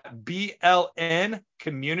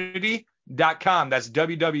www.blncommunity.com. That's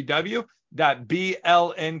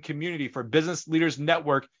www.blncommunity for Business Leaders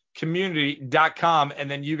Network community.com. And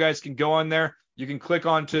then you guys can go on there. You can click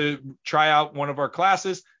on to try out one of our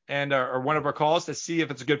classes and or one of our calls to see if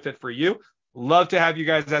it's a good fit for you. Love to have you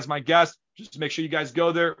guys as my guest. Just make sure you guys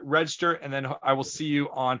go there, register, and then I will see you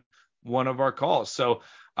on one of our calls. So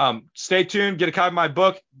stay tuned, get a copy of my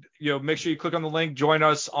book, make sure you click on the link, join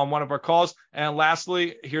us on one of our calls. And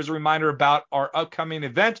lastly, here's a reminder about our upcoming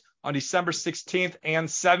event on December 16th and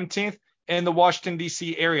 17th in the Washington,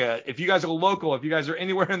 D.C. area. If you guys are local, if you guys are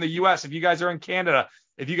anywhere in the U.S., if you guys are in Canada,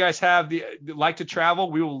 if you guys like to travel,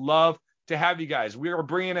 we will love to have you guys. We are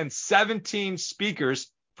bringing in 17 speakers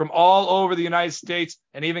from all over the United States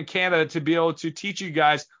and even Canada to be able to teach you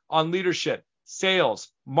guys on leadership, sales,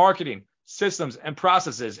 marketing, systems, and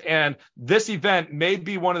processes. And this event may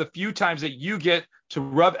be one of the few times that you get to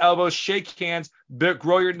rub elbows, shake hands,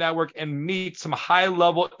 grow your network, and meet some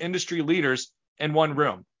high-level industry leaders in one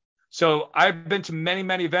room. So I've been to many,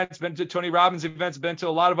 many events, been to Tony Robbins events, been to a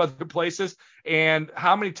lot of other places. And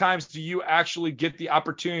how many times do you actually get the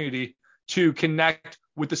opportunity to connect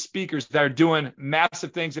with the speakers that are doing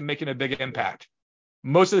massive things and making a big impact?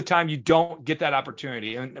 Most of the time, you don't get that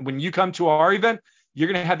opportunity. And when you come to our event,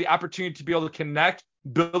 you're going to have the opportunity to be able to connect,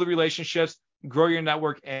 build the relationships, grow your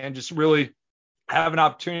network, and just really have an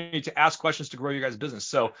opportunity to ask questions to grow your guys' business.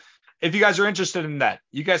 So if you guys are interested in that,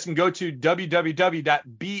 you guys can go to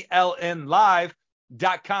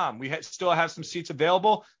www.blnlive.com. We still have some seats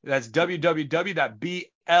available. That's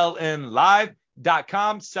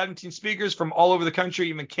www.blnlive.com. 17 speakers from all over the country,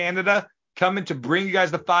 even Canada, coming to bring you guys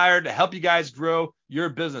the fire, to help you guys grow your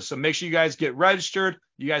business. So make sure you guys get registered.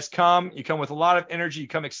 You guys come with a lot of energy. You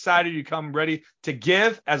come excited. You come ready to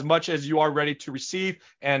give as much as you are ready to receive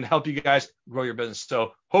and help you guys grow your business.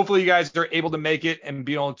 So hopefully you guys are able to make it and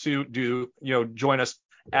be able to join us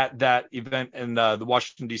at that event in the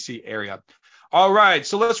Washington, D.C. area. All right,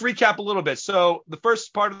 so let's recap a little bit. So the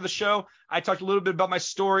first part of the show, I talked a little bit about my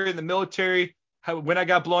story in the military, when I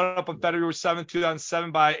got blown up on February 7th,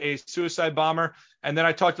 2007 by a suicide bomber. And then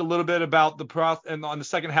I talked a little bit about and on the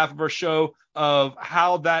second half of our show of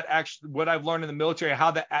how that actually, what I've learned in the military, how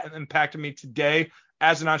that impacted me today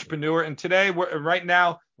as an entrepreneur. And today, right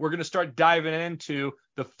now, we're going to start diving into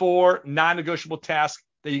the 4 non-negotiable tasks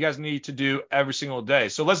that you guys need to do every single day.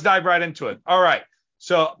 So let's dive right into it. All right.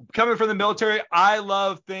 So coming from the military, I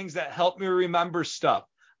love things that help me remember stuff.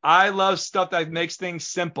 I love stuff that makes things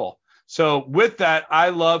simple. So with that, I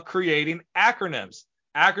love creating acronyms.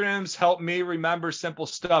 Acronyms help me remember simple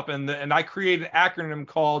stuff. And I created an acronym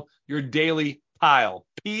called your daily pile,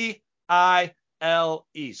 P-I-L-E.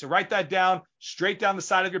 So write that down straight down the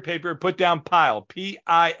side of your paper, put down pile,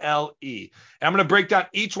 P-I-L-E. And I'm going to break down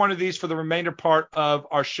each one of these for the remainder part of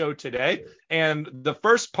our show today. And the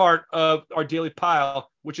first part of our daily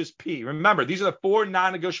pile, which is P. Remember, these are the 4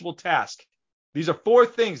 non-negotiable tasks. These are 4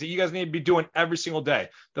 things that you guys need to be doing every single day.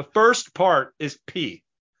 The first part is P.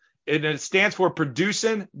 And it stands for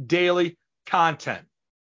producing daily content.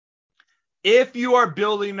 If you are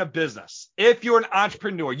building a business, if you're an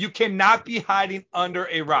entrepreneur, you cannot be hiding under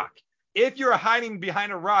a rock. If you're hiding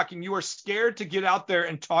behind a rock and you are scared to get out there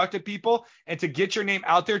and talk to people and to get your name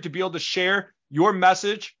out there, to be able to share your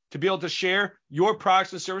message, to be able to share your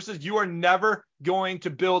products and services, you are never going to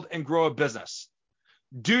build and grow a business.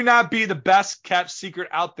 Do not be the best kept secret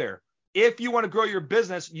out there. If you want to grow your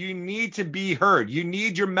business, you need to be heard. You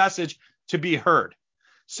need your message to be heard.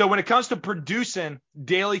 So when it comes to producing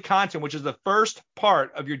daily content, which is the first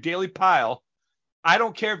part of your daily pile, I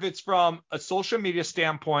don't care if it's from a social media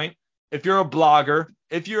standpoint, if you're a blogger,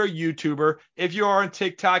 if you're a YouTuber, if you are on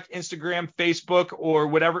TikTok, Instagram, Facebook, or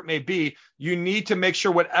whatever it may be, you need to make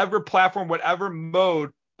sure whatever platform, whatever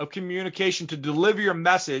mode of communication to deliver your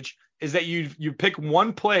message is that you pick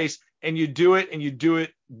one place and you do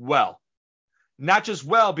it well. Not just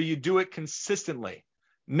well, but you do it consistently.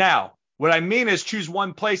 Now, what I mean is choose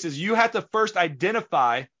one place is you have to first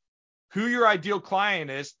identify who your ideal client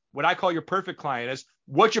is, what I call your perfect client is,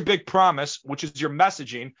 what's your big promise, which is your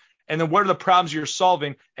messaging, and then what are the problems you're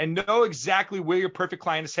solving, and know exactly where your perfect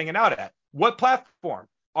client is hanging out at. What platform?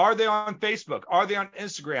 Are they on Facebook? Are they on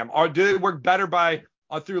Instagram? Or do they work better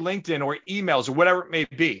through LinkedIn or emails or whatever it may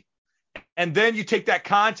be? And then you take that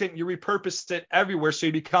content and you repurpose it everywhere so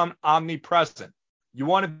you become omnipresent. You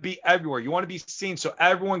want to be everywhere. You want to be seen so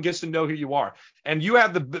everyone gets to know who you are. And you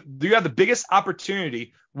have the biggest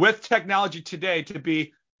opportunity with technology today to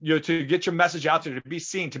be, to get your message out there, to be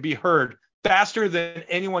seen, to be heard faster than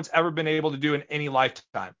anyone's ever been able to do in any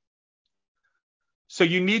lifetime. So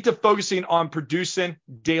you need to focusing on producing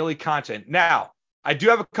daily content. Now, I do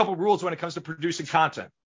have a couple rules when it comes to producing content.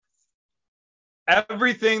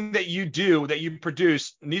 Everything that you do, that you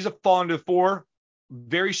produce, needs to fall into 4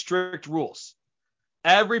 very strict rules.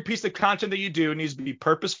 Every piece of content that you do needs to be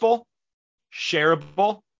purposeful,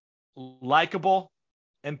 shareable, likable,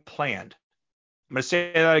 and planned. I'm going to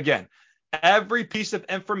say that again. Every piece of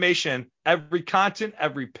information, every content,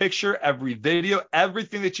 every picture, every video,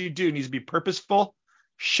 everything that you do needs to be purposeful,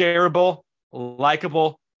 shareable,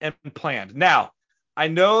 likable, and planned. Now, I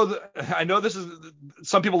know this is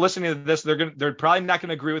some people listening to this, they're probably not going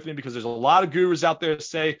to agree with me because there's a lot of gurus out there that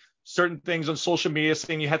say certain things on social media,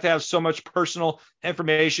 saying you have to have so much personal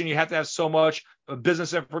information, you have to have so much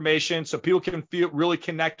business information so people can really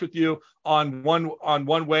connect with you on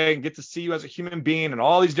one way and get to see you as a human being and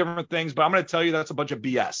all these different things. But I'm going to tell you that's a bunch of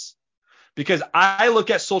BS, because I look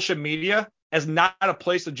at social media as not a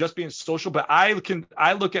place of just being social, but I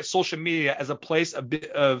look at social media as a place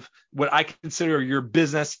of what I consider your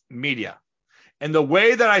business media. And the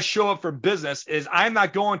way that I show up for business is I'm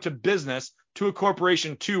not going to business, to a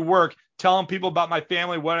corporation, to work, telling people about my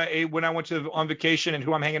family, what I ate when I went on vacation and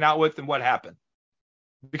who I'm hanging out with and what happened,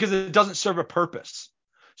 because it doesn't serve a purpose.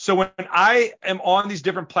 So when I am on these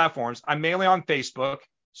different platforms, I'm mainly on Facebook.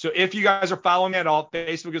 So if you guys are following me at all,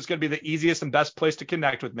 Facebook is going to be the easiest and best place to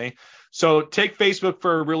connect with me. So take Facebook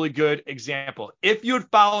for a really good example. If you would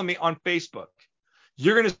follow me on Facebook,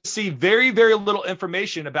 you're going to see very, very little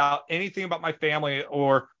information about anything about my family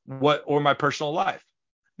or my personal life.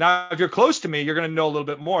 Now, if you're close to me, you're going to know a little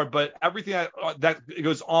bit more, but everything that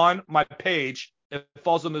goes on my page, it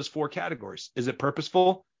falls in those 4 categories. Is it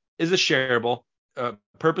purposeful? Is it shareable?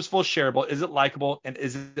 Purposeful, shareable? Is it likable? And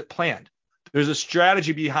is it planned? There's a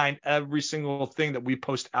strategy behind every single thing that we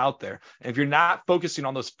post out there. And if you're not focusing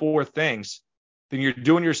on those 4 things, then you're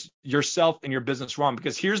doing yourself and your business wrong,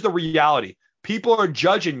 because here's the reality. People are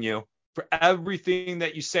judging you for everything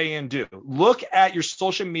that you say and do. Look at your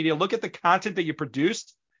social media. Look at the content that you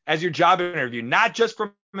produce as your job interview, not just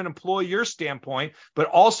from an employer standpoint, but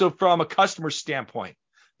also from a customer standpoint.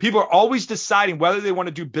 People are always deciding whether they want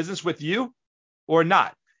to do business with you or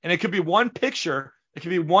not. And it could be one picture, it could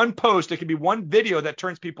be one post, it could be one video that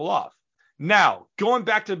turns people off. Now, going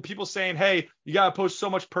back to people saying, hey, you got to post so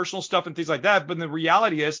much personal stuff and things like that. But the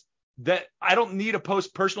reality is that I don't need to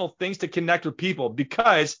post personal things to connect with people,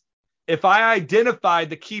 because if I identify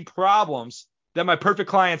the key problems that my perfect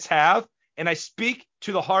clients have, and I speak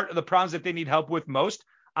to the heart of the problems that they need help with most,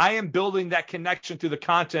 I am building that connection through the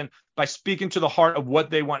content by speaking to the heart of what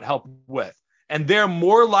they want help with. And they're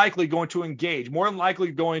more likely going to engage, more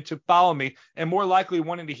likely going to follow me, and more likely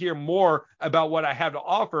wanting to hear more about what I have to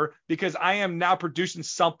offer, because I am now producing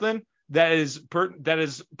something that is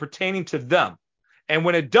pertaining to them. And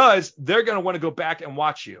when it does, they're going to want to go back and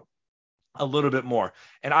watch you a little bit more.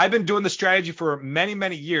 And I've been doing the strategy for many,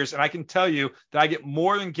 many years. And I can tell you that I get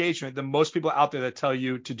more engagement than most people out there that tell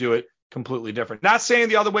you to do it completely different. Not saying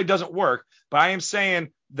the other way doesn't work, but I am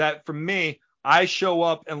saying that for me, I show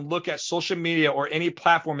up and look at social media or any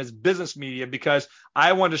platform as business media, because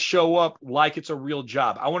I want to show up like it's a real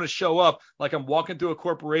job. I want to show up like I'm walking through a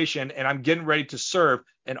corporation and I'm getting ready to serve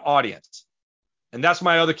an audience. And that's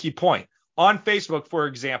my other key point. On Facebook, for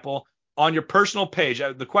example, on your personal page,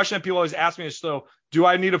 the question that people always ask me is, so do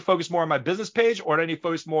I need to focus more on my business page, or do I need to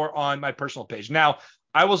focus more on my personal page? Now,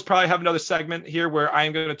 I will probably have another segment here where I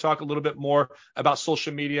am going to talk a little bit more about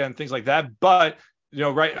social media and things like that. But,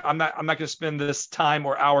 right, I'm not going to spend this time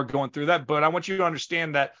or hour going through that. But I want you to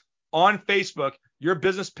understand that on Facebook, your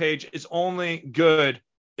business page is only good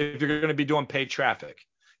if you're going to be doing paid traffic.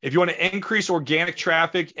 If you want to increase organic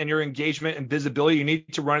traffic and your engagement and visibility, you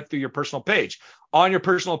need to run it through your personal page. On your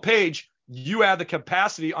personal page, you have the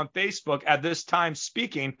capacity on Facebook at this time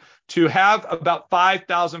speaking to have about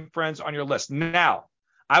 5,000 friends on your list. Now,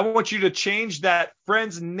 I want you to change that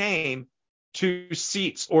friend's name to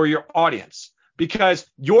seats or your audience, because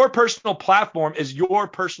your personal platform is your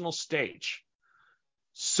personal stage.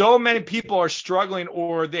 So many people are struggling,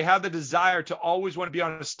 or they have the desire to always want to be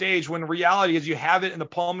on a stage, when the reality is you have it in the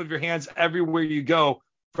palm of your hands everywhere you go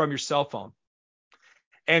from your cell phone.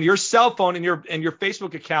 And your cell phone and your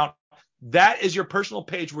Facebook account, that is your personal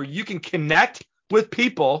page where you can connect with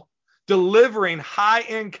people, delivering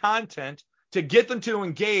high-end content to get them to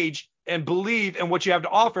engage and believe in what you have to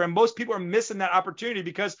offer. And most people are missing that opportunity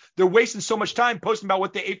because they're wasting so much time posting about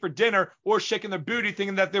what they ate for dinner or shaking their booty,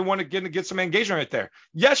 thinking that they want to get some engagement right there.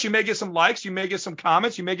 Yes, you may get some likes, you may get some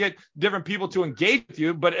comments, you may get different people to engage with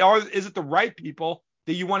you, but is it the right people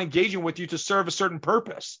that you want engaging with you to serve a certain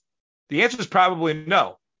purpose? The answer is probably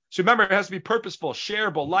no. So remember, it has to be purposeful,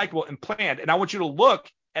 shareable, likable, and planned. And I want you to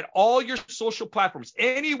look at all your social platforms,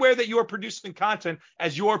 anywhere that you are producing content,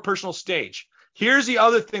 as your personal stage. Here's the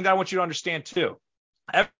other thing that I want you to understand too.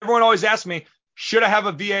 Everyone always asks me, should I have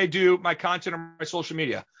a VA do my content on my social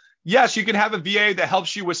media? Yes, you can have a VA that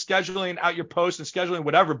helps you with scheduling out your posts and scheduling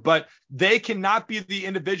whatever, but they cannot be the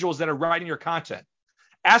individuals that are writing your content.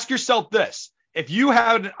 Ask yourself this: if you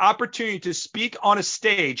had an opportunity to speak on a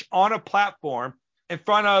stage, on a platform, in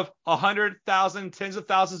front of 100,000, tens of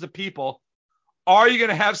thousands of people, are you going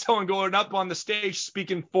to have someone going up on the stage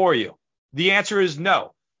speaking for you? The answer is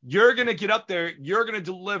no. You're going to get up there, you're going to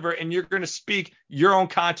deliver, and you're going to speak your own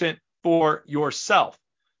content for yourself.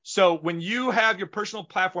 So when you have your personal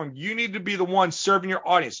platform, you need to be the one serving your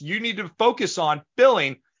audience. You need to focus on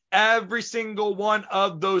filling every single one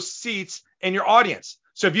of those seats in your audience.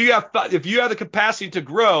 So if you have the capacity to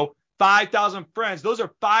grow 5,000 friends, those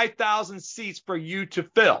are 5,000 seats for you to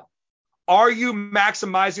fill. Are you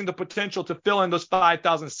maximizing the potential to fill in those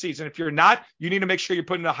 5,000 seats? And if you're not, you need to make sure you're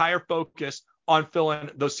putting a higher focus on filling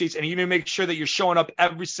those seats. And you need to make sure that you're showing up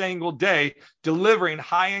every single day, delivering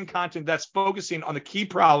high-end content that's focusing on the key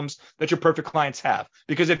problems that your perfect clients have.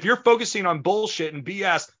 Because if you're focusing on bullshit and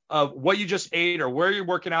BS of what you just ate or where you're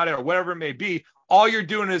working out at or whatever it may be, all you're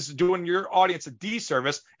doing is doing your audience a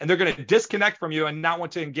disservice, and they're going to disconnect from you and not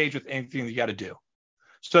want to engage with anything that you got to do.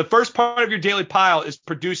 So the first part of your daily pile is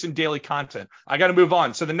producing daily content. I got to move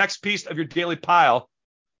on. So the next piece of your daily pile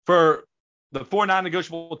for the 4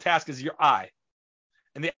 non-negotiable tasks is your I.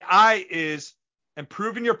 And the I is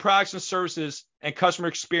improving your products and services and customer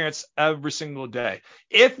experience every single day.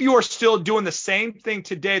 If you are still doing the same thing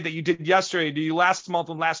today that you did yesterday, do you last month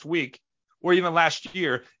and last week, or even last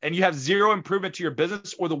year, and you have zero improvement to your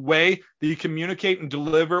business or the way that you communicate and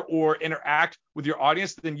deliver or interact with your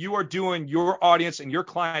audience, then you are doing your audience and your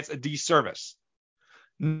clients a disservice.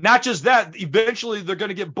 Not just that, eventually they're going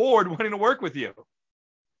to get bored wanting to work with you.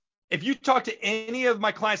 If you talk to any of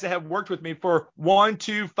my clients that have worked with me for 1,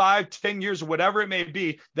 2, 5, 10 years, or whatever it may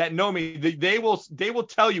be, that know me, they will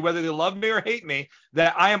tell you, whether they love me or hate me,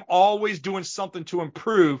 that I am always doing something to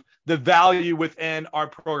improve the value within our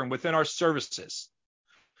program, within our services.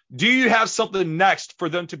 Do you have something next for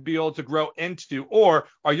them to be able to grow into, or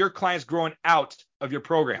are your clients growing out of your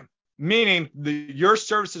program? Meaning your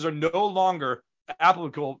services are no longer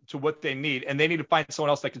applicable to what they need, and they need to find someone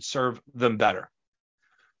else that can serve them better.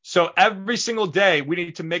 So every single day, we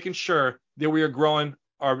need to making sure that we are growing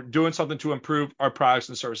or doing something to improve our products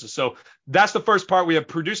and services. So that's the first part. We have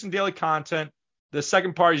producing daily content. The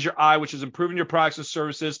second part is your I, which is improving your products and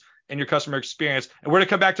services and your customer experience. And we're going to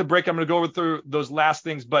come back to break. I'm going to go through those last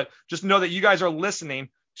things, but just know that you guys are listening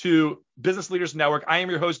to Business Leaders Network. I am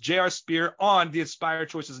your host, J.R. Spear, on the Inspired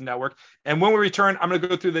Choices Network. And when we return, I'm going to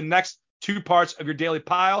go through the next 2 parts of your daily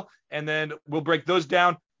pile, and then we'll break those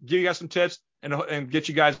down, give you guys some tips, and get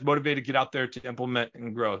you guys motivated to get out there to implement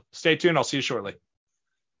and grow. Stay tuned. I'll see you shortly.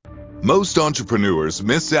 Most entrepreneurs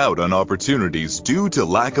miss out on opportunities due to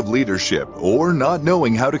lack of leadership or not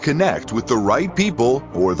knowing how to connect with the right people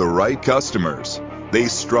or the right customers. They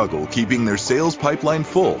struggle keeping their sales pipeline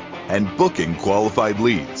full and booking qualified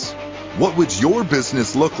leads. What would your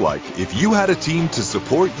business look like if you had a team to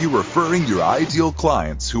support you referring your ideal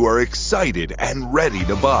clients who are excited and ready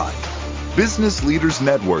to buy? Business Leaders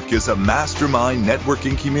Network is a mastermind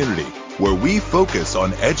networking community where we focus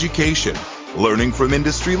on education, learning from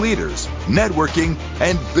industry leaders, networking,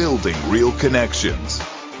 and building real connections.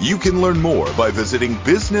 You can learn more by visiting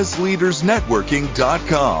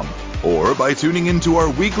businessleadersnetworking.com or by tuning into our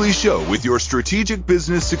weekly show with your strategic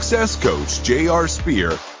business success coach, J.R.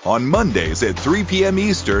 Spear, on Mondays at 3 p.m.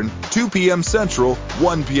 Eastern, 2 p.m. Central,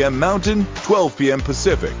 1 p.m. Mountain, 12 p.m.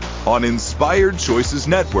 Pacific on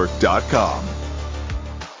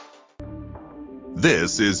InspiredChoicesNetwork.com.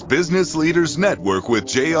 This is Business Leaders Network with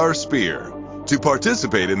J.R. Spear. To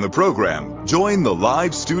participate in the program, join the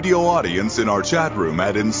live studio audience in our chat room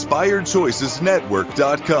at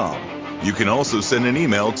InspiredChoicesNetwork.com. You can also send an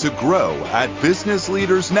email to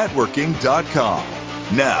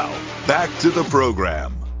grow@businessleadersnetworking.com. Now, back to the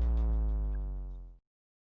program.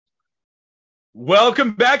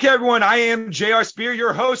 Welcome back, everyone. I am J.R. Spear,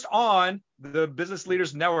 your host on the Business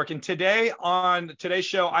Leaders Network. And today, on today's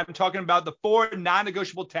show, I'm talking about the 4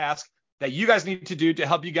 non-negotiable tasks that you guys need to do to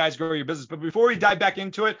help you guys grow your business. But before we dive back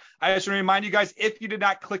into it, I just want to remind you guys, if you did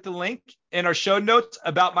not click the link in our show notes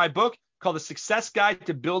about my book called The Success Guide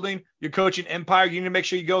to Building Your Coaching Empire, you need to make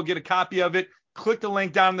sure you go get a copy of it. Click the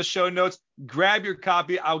link down in the show notes, grab your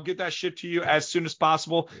copy. I'll get that shipped to you as soon as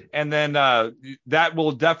possible. And then that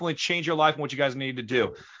will definitely change your life and what you guys need to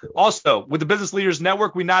do. Also, with the Business Leaders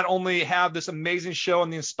Network, we not only have this amazing show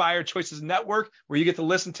on the Inspired Choices Network, where you get to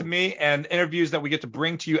listen to me and interviews that we get to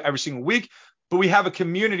bring to you every single week, but we have a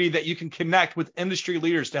community that you can connect with industry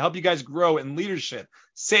leaders to help you guys grow in leadership,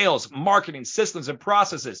 sales, marketing, systems, and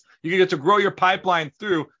processes. You can get to grow your pipeline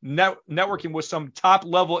through networking with some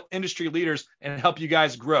top-level industry leaders and help you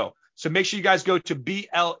guys grow. So make sure you guys go to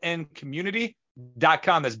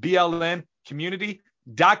blncommunity.com. That's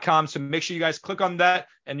blncommunity.com. So make sure you guys click on that,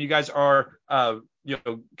 and you guys are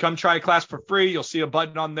come try a class for free. You'll see a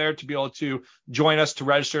button on there to be able to join us to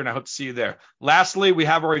register, and I hope to see you there. Lastly, we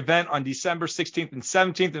have our event on December 16th and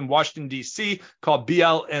 17th in Washington, D.C. called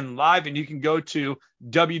BLN Live, and you can go to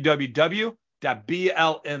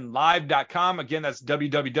www.blnlive.com. Again, that's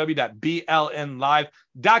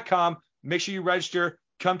www.blnlive.com. Make sure you register.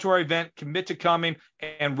 Come to our event, commit to coming,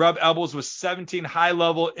 and rub elbows with 17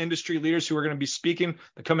 high-level industry leaders who are going to be speaking.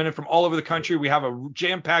 They're coming in from all over the country. We have a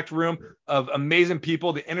jam-packed room of amazing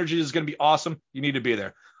people. The energy is going to be awesome. You need to be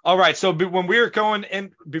there. All right, so when we were going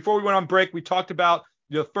in, before we went on break, we talked about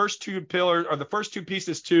the first two pillars, or the first two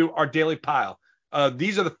pieces to our daily pile.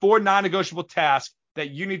 These are the 4 non-negotiable tasks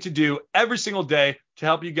that you need to do every single day to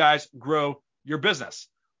help you guys grow your business.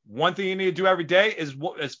 One thing you need to do every day is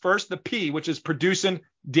first the P, which is producing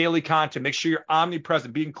daily content. Make sure you're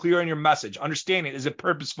omnipresent, being clear on your message, understanding, is it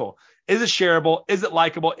purposeful? Is it shareable? Is it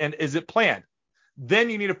likable? And is it planned? Then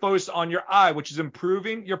you need to focus on your I, which is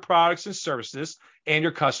improving your products and services and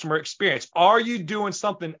your customer experience. Are you doing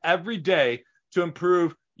something every day to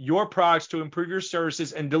improve your products, to improve your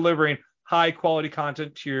services, and delivering high quality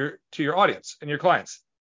content to your audience and your clients?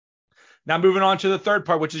 Now moving on to the third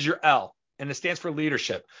part, which is your L, and it stands for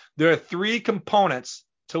leadership. There are 3 components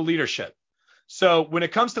to leadership. So when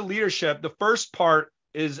it comes to leadership, the first part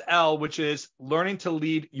is L, which is learning to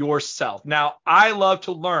lead yourself. Now, I love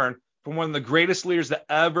to learn from one of the greatest leaders that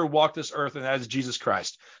ever walked this earth, and that is Jesus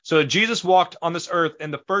Christ. So Jesus walked on this earth,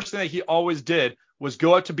 and the first thing that he always did was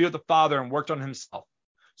go out to be with the Father and worked on himself.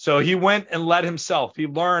 So he went and led himself. He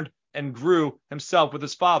learned and grew himself with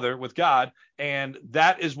his Father, with God, and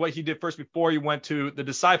that is what he did first before he went to the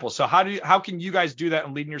disciples. So how can you guys do that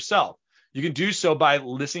in leading yourself? You can do so by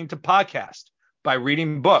listening to podcasts, by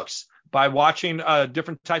reading books, by watching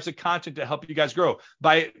different types of content to help you guys grow,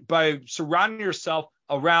 by surrounding yourself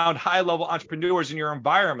around high-level entrepreneurs in your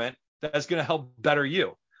environment that's going to help better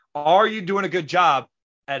you. Are you doing a good job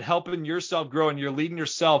at helping yourself grow, and you're leading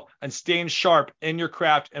yourself and staying sharp in your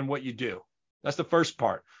craft and what you do? That's the first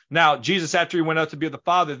part. Now, Jesus, after he went out to be with the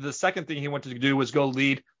Father, the second thing he wanted to do was go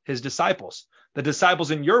lead his disciples. The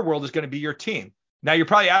disciples in your world is going to be your team. Now, you're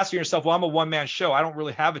probably asking yourself, well, I'm a one-man show. I don't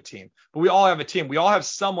really have a team. But we all have a team. We all have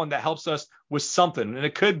someone that helps us with something. And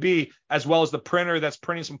it could be as well as the printer that's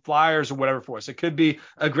printing some flyers or whatever for us. It could be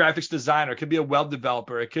a graphics designer. It could be a web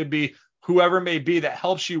developer. It could be whoever it may be that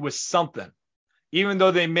helps you with something. Even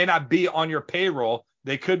though they may not be on your payroll,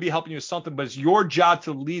 they could be helping you with something, but it's your job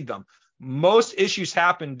to lead them. Most issues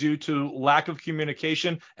happen due to lack of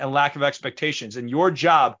communication and lack of expectations. And your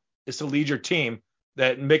job is to lead your team,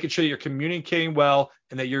 that making sure that you're communicating well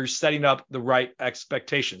and that you're setting up the right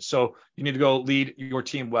expectations. So you need to go lead your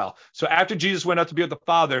team well. So after Jesus went out to be with the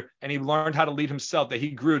Father and he learned how to lead himself, that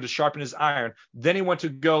he grew to sharpen his iron, then he went to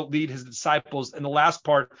go lead his disciples. And the last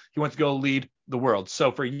part, he went to go lead the world.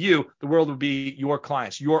 So for you, the world would be your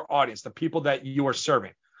clients, your audience, the people that you are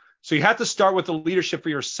serving. So you have to start with the leadership for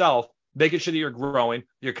yourself, making sure that you're growing,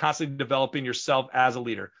 you're constantly developing yourself as a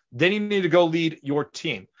leader. Then you need to go lead your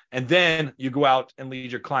team. And then you go out and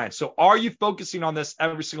lead your clients. So are you focusing on this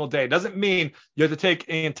every single day? It doesn't mean you have to take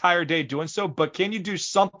an entire day doing so, but can you do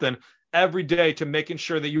something every day to making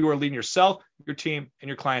sure that you are leading yourself, your team, and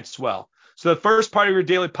your clients well? So the first part of your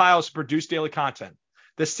daily pile is to produce daily content.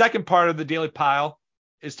 The second part of the daily pile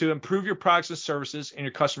is to improve your products and services and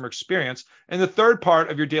your customer experience. And the third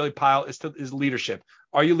part of your daily pile is leadership.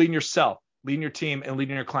 Are you leading yourself, leading your team, and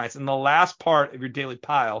leading your clients? And the last part of your daily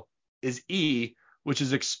pile is E, which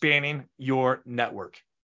is expanding your network.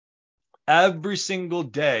 Every single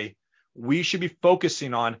day, we should be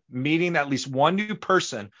focusing on meeting at least one new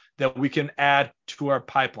person that we can add to our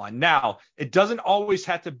pipeline. Now, it doesn't always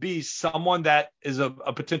have to be someone that is a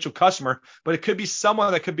potential customer, but it could be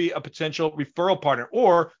someone that could be a potential referral partner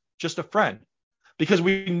or just a friend. Because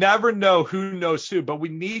we never know who knows who, but we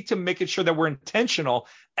need to make sure that we're intentional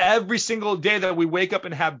every single day that we wake up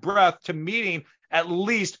and have breath to meeting at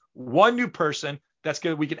least one new person that's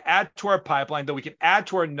good. We can add to our pipeline, that we can add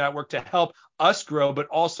to our network to help us grow, but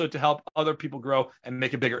also to help other people grow and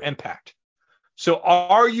make a bigger impact. So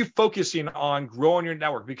are you focusing on growing your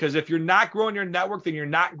network? Because if you're not growing your network, then you're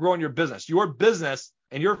not growing your business. Your business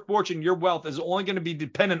and your fortune, your wealth is only going to be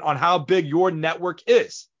dependent on how big your network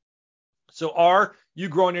is. So are you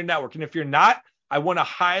growing your network? And if you're not, I want to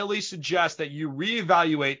highly suggest that you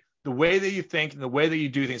reevaluate the way that you think and the way that you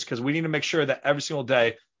do things, because we need to make sure that every single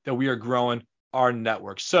day that we are growing our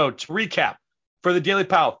network. So to recap, for the daily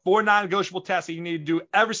pile, 4 non-negotiable tasks that you need to do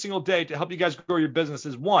every single day to help you guys grow your business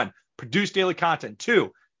is 1, produce daily content. 2,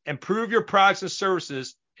 improve your products and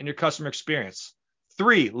services and your customer experience.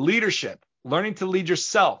 3, leadership, learning to lead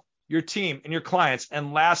yourself, your team, and your clients.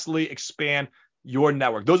 And lastly, expand your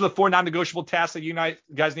network. Those are the 4 non-negotiable tasks that you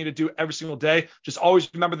guys need to do every single day. Just always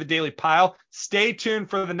remember the daily pile. Stay tuned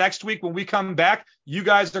for the next week. When we come back, you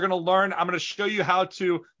guys are going to learn. I'm going to show you how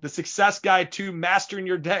to the success guide to mastering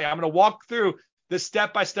your day. I'm going to walk through the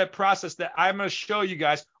step-by-step process that I'm going to show you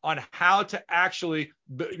guys on how to actually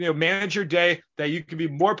manage your day, that you can be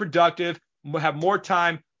more productive, have more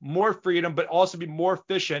time, more freedom, but also be more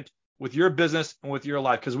efficient with your business and with your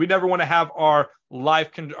life. Because we never want to have our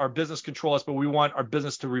business control us, but we want our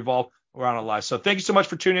business to revolve We're on a live. So thank you so much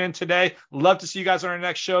for tuning in today. Love to see you guys on our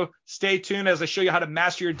next show. Stay tuned as I show you how to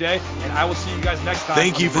master your day, and I will see you guys next time.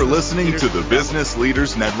 Thank you for listening to the Business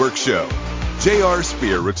Leaders Network show. J.R.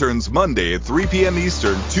 Spear returns Monday at 3 p.m.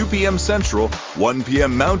 Eastern, 2 p.m. Central, 1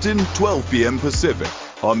 p.m. Mountain, 12 p.m. Pacific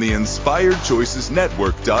on the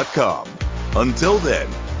InspiredChoicesNetwork.com. Until then,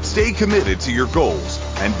 stay committed to your goals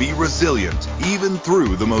and be resilient even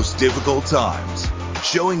through the most difficult times.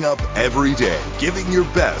 Showing up every day, giving your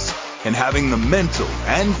best, and having the mental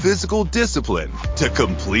and physical discipline to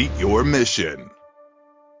complete your mission.